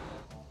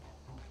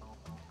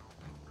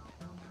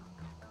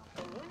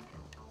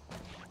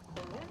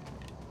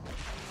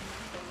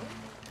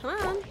 Come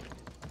on.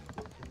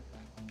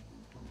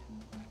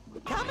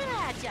 Coming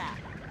at ya!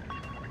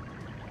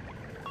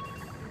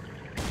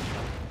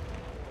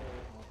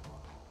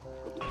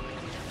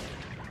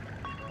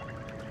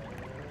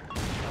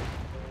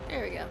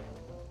 There we go.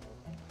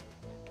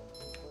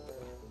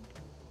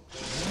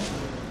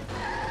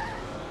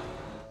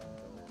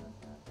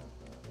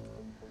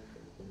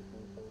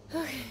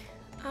 Okay.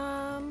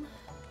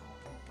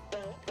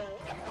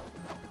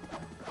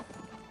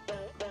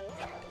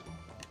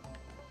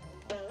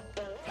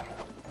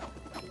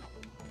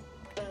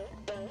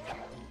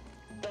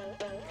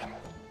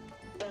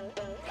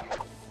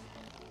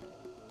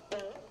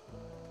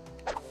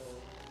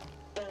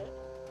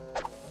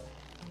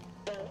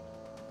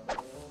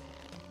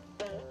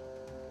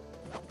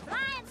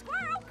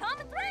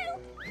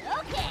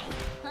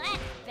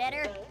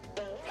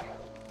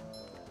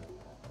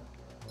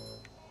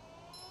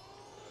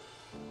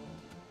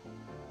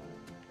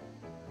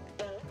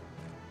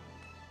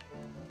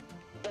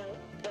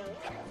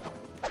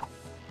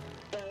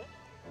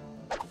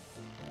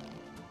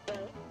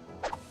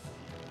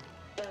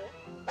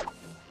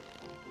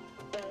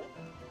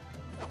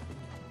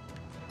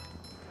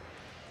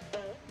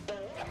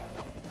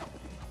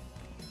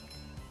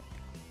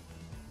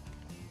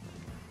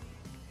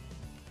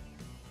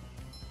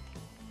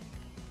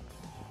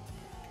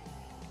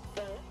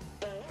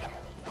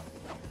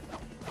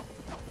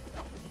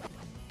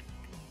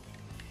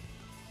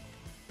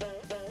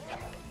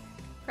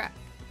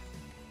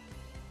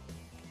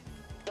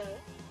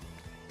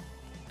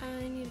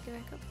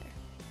 back up there.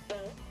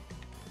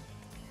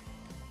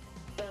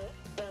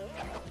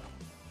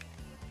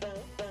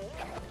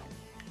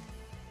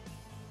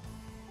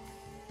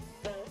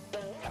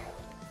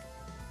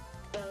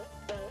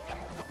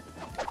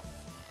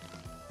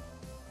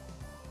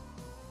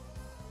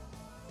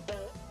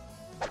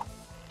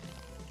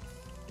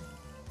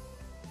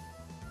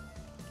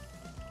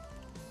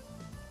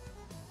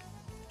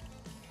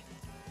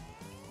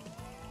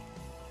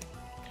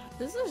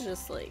 This is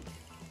just like,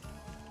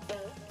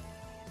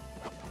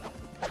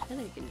 and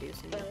I can do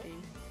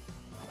something.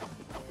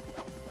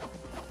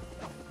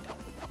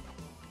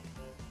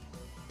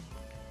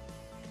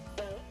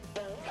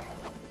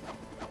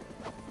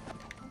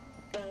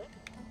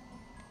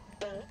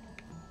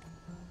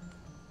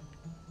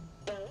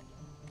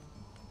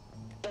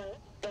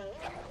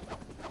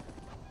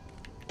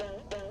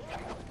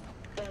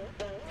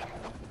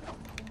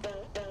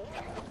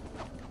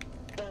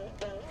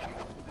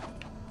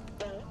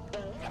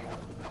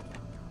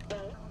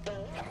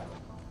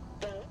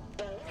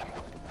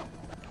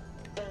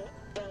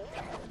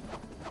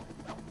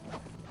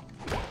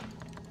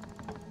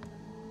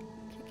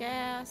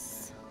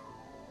 Gas.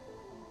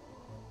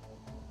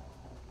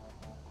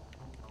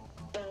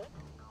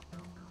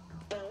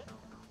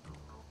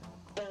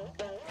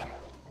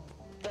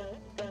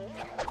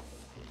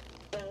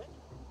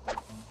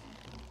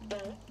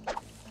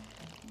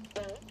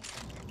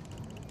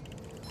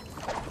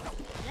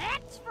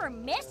 That's for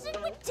messing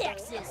with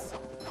Texas.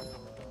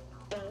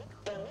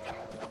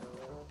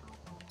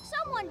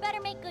 Someone better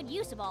make good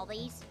use of all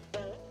these.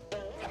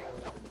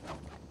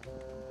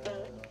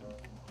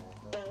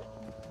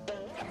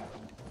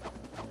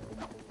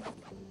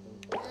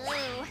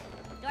 Ooh,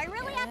 do I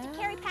really have to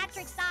carry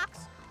Patrick's socks?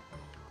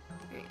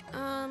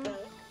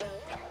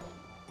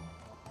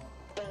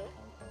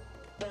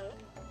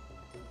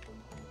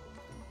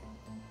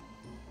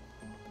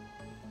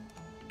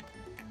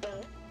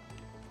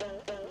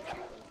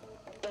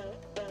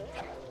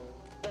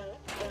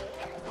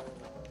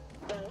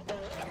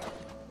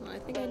 Well, I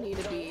think I need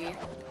to be.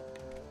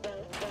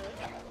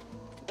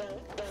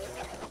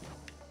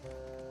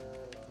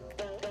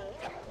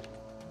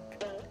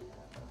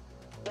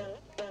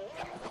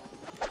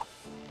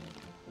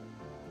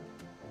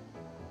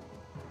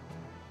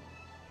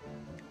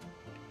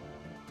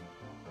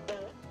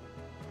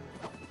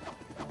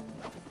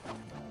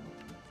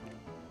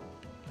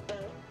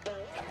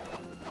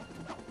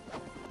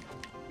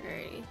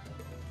 Alrighty.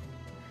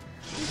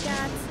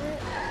 That's it.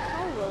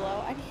 Oh,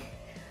 Willow.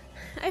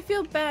 I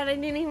feel bad. I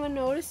didn't even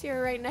notice you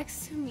were right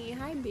next to me.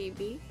 Hi,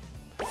 baby.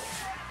 You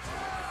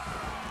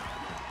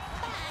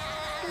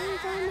were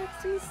right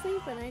next to me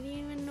sleeping. I didn't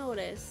even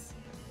notice.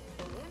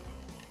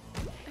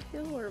 I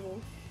feel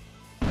horrible.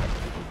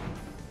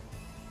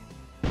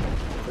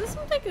 This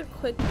seems like a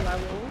quick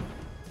level.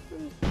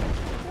 I'm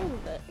cool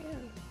with it,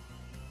 yeah.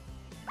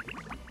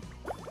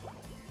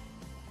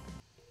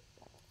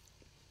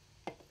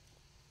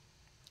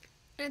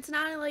 And it's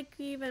not like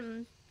we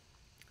even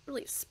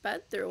really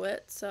sped through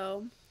it,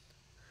 so.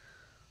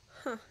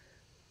 Huh.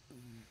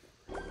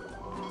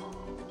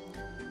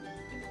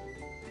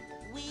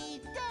 We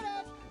did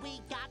it!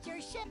 We got your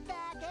ship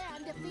back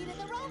and defeated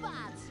the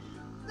robots!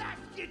 That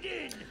you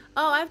did!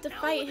 Oh, I have to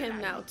Now fight that him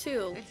I now, look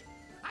too. at it,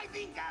 I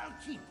think I'll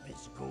keep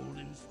this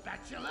golden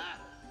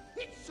spatula.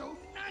 It's so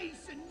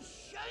nice and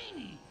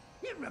shiny.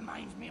 It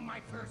reminds me of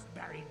my first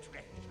buried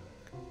treasure.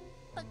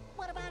 But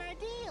what about our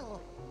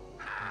deal?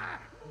 Ah,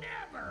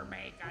 never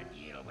make a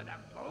deal with a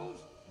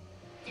ghost.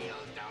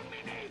 Deals don't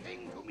mean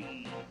anything to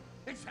me,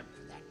 except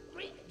for that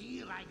great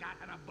deal I got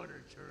on a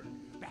butter churn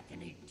back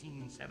in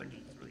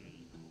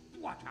 1873.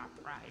 What a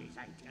prize,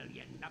 I tell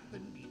you.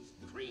 Nothing beats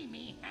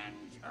creamy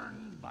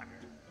hand-churned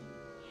butter.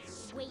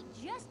 Wait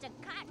just a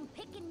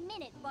cotton-picking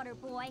minute, Butter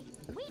Boy.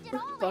 We did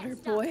all Butter that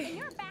stuff, Boy. and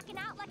you're backing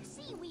out like a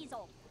sea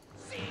weasel.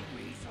 Sea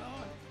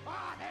weasel?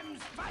 Ah,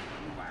 them's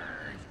fighting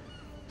words.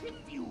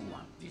 If you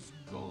want this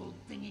gold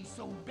thingy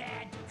so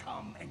bad,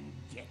 come and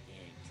get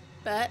it.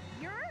 Bet.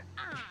 You're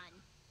on.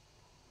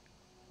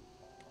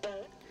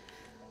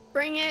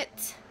 Bring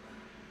it.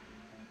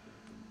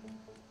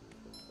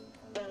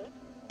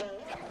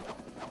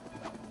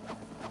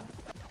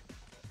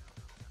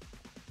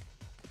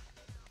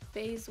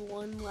 Phase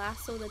 1,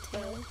 lasso the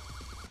tail.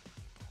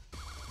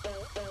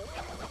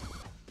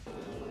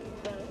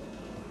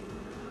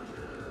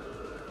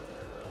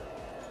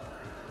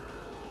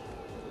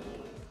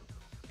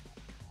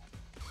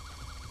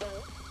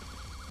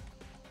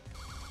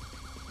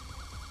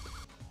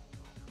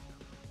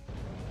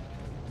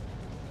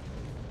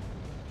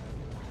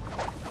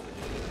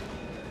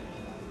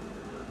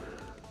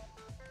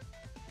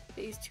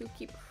 Phase 2,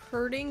 keep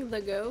hurting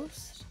the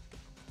ghost.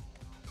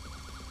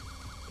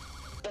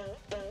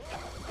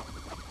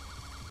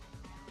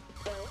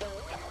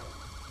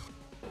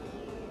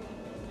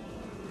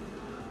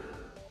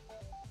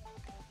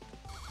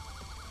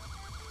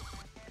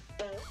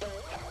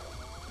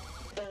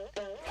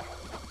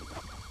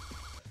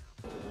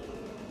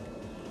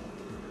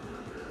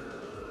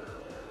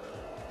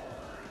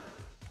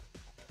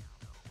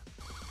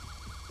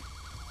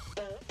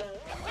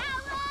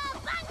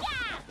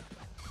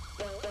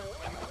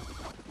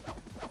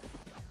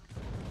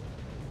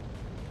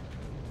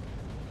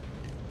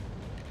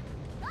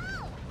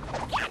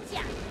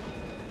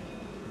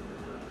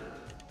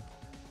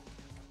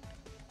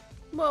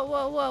 Whoa,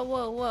 whoa, whoa,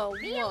 whoa, whoa,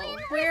 whoa.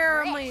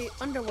 Where are my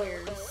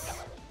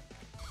underwears?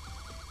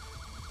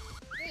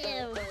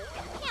 Ew.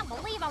 Can't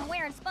believe I'm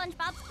wearing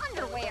SpongeBob's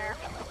underwear.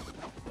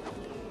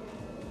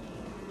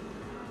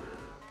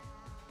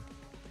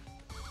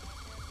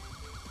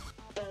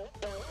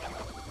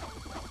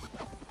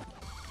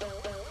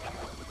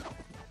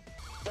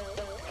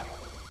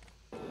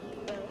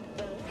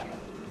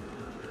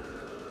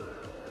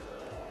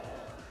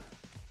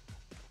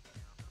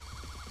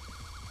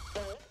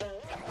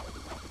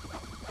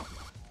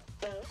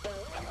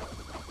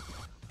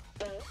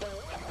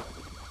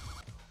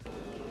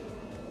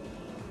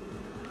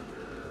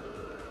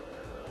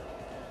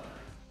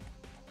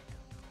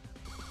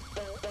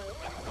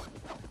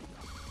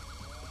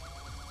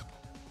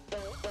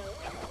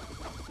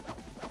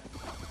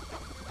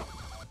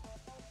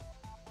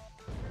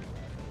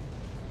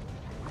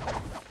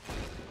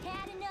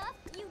 Had enough,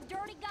 you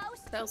dirty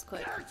ghost? That was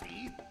quick.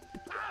 Dirty?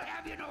 I'll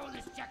have you know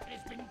this jacket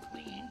has been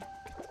cleaned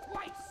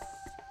twice.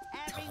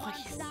 Everyone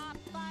stop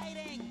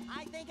fighting!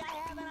 I think I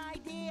have an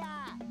idea!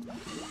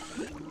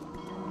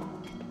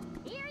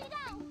 Here you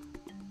go.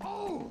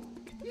 Oh,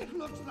 it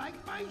looks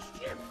like my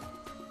ship.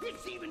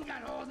 It's even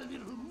got all the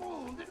little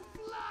mold that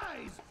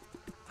flies.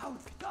 How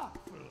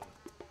thoughtful.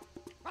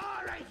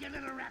 All right, you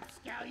little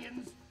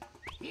rapscallions.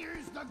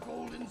 Here's the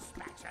golden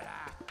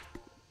spatula.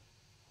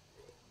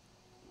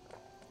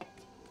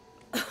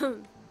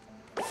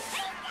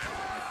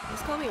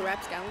 Just call me a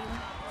rapscallion.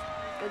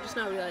 I just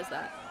now realized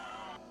that.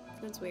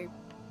 That's weird.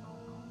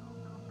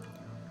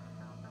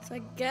 So I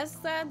guess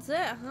that's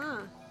it,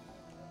 huh?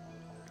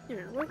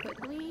 Here, real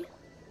quickly.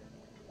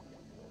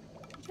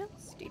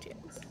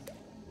 Details.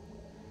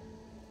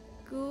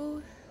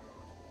 Go.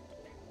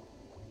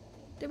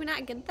 Did we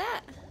not get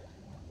that?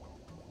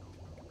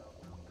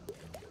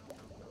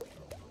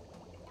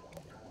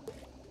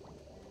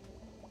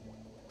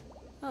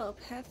 Oh,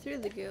 path through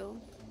the goo.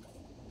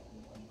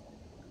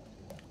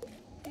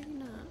 Maybe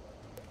not.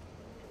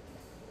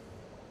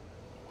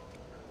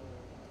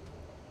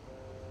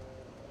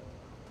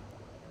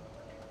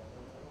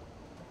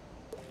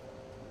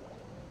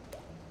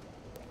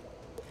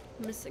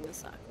 Missing a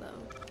sock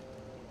though.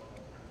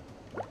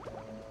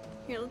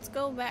 Here, let's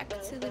go back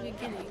to the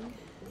beginning.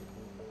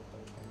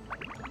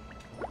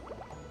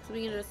 So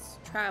we can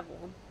just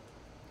travel.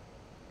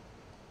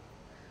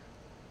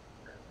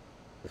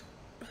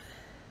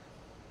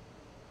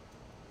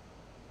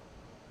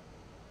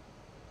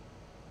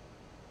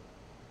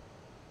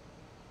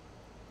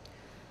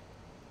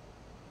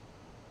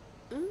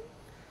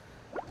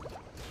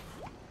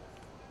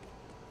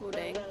 Oh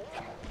dang.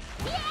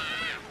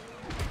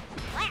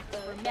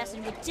 We're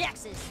messing with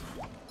Texas.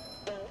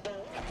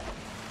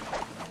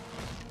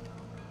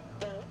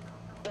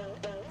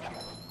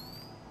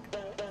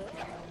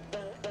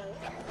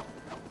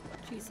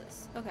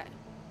 Jesus. Okay.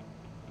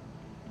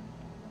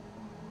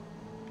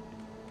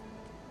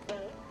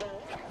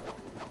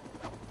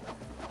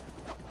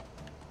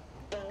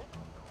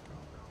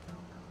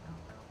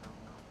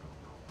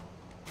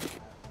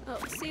 Oh,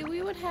 see,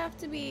 we would have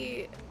to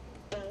be.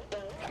 We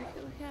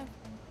have.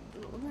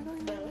 Am I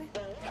going that way?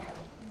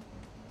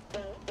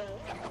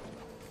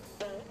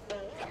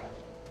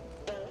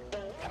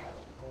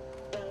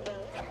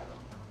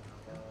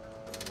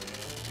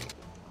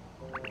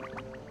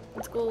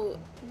 Let's go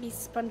be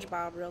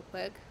SpongeBob real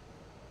quick.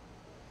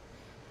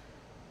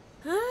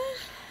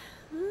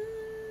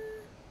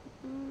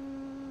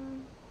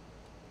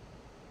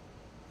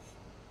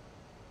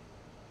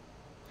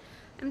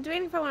 I'm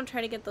debating if I want to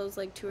try to get those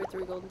like 2 or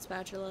 3 golden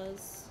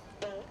spatulas.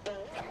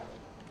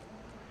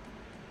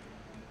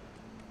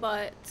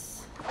 But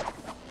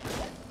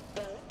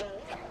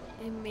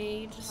it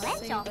may just Well,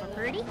 that's save awful them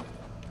pretty.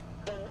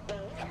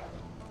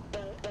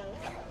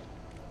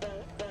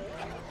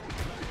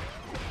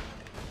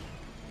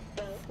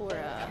 for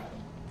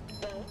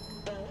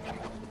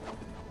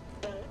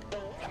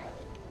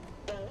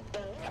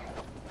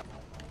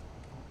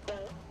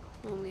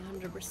only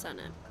 100%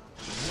 it.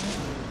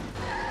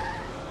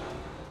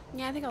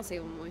 Yeah, I think I'll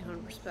save them only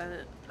 100%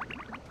 it.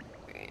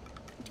 Alright,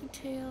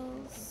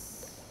 details.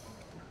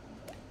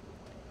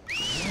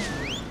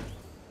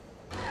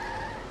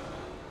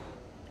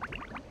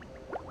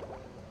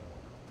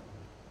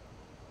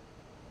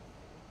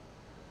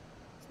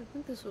 I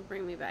think this will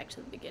bring me back to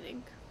the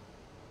beginning.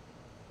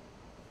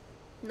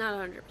 Not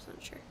 100%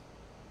 sure.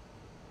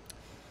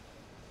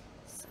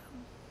 So.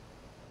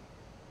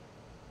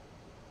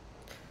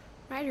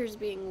 Ryder's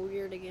being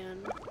weird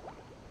again.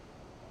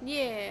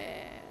 Yeah,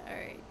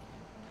 alright.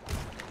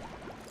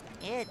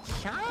 It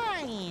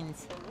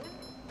shines!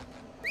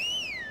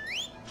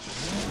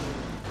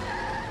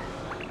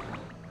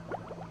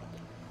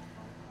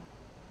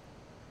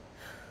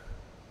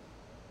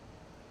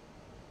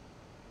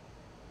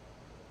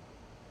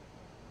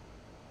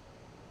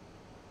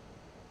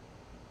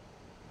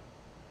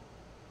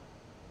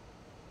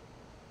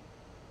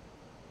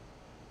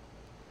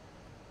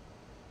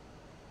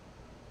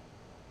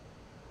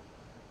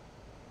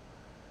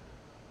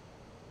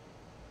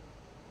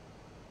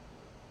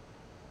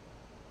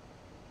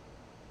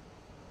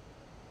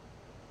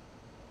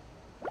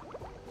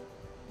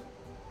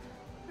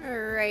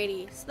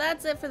 Alrighty, so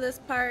that's it for this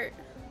part.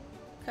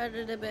 Cut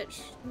it a bit,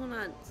 well,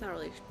 it's not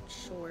really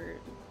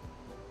short.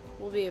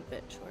 Will be a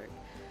bit short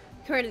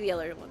compared to the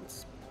other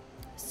ones.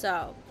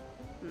 So,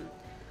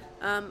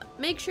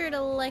 make sure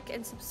to like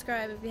and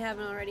subscribe if you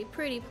haven't already.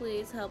 Pretty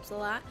please, helps a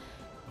lot.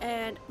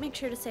 And make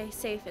sure to stay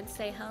safe and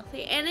stay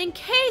healthy. And in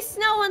case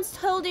no one's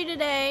told you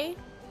today,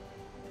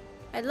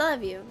 I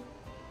love you.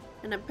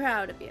 And I'm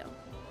proud of you.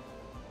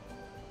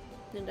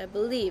 And I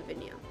believe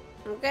in you.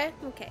 Okay?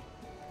 Okay.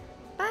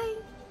 Bye.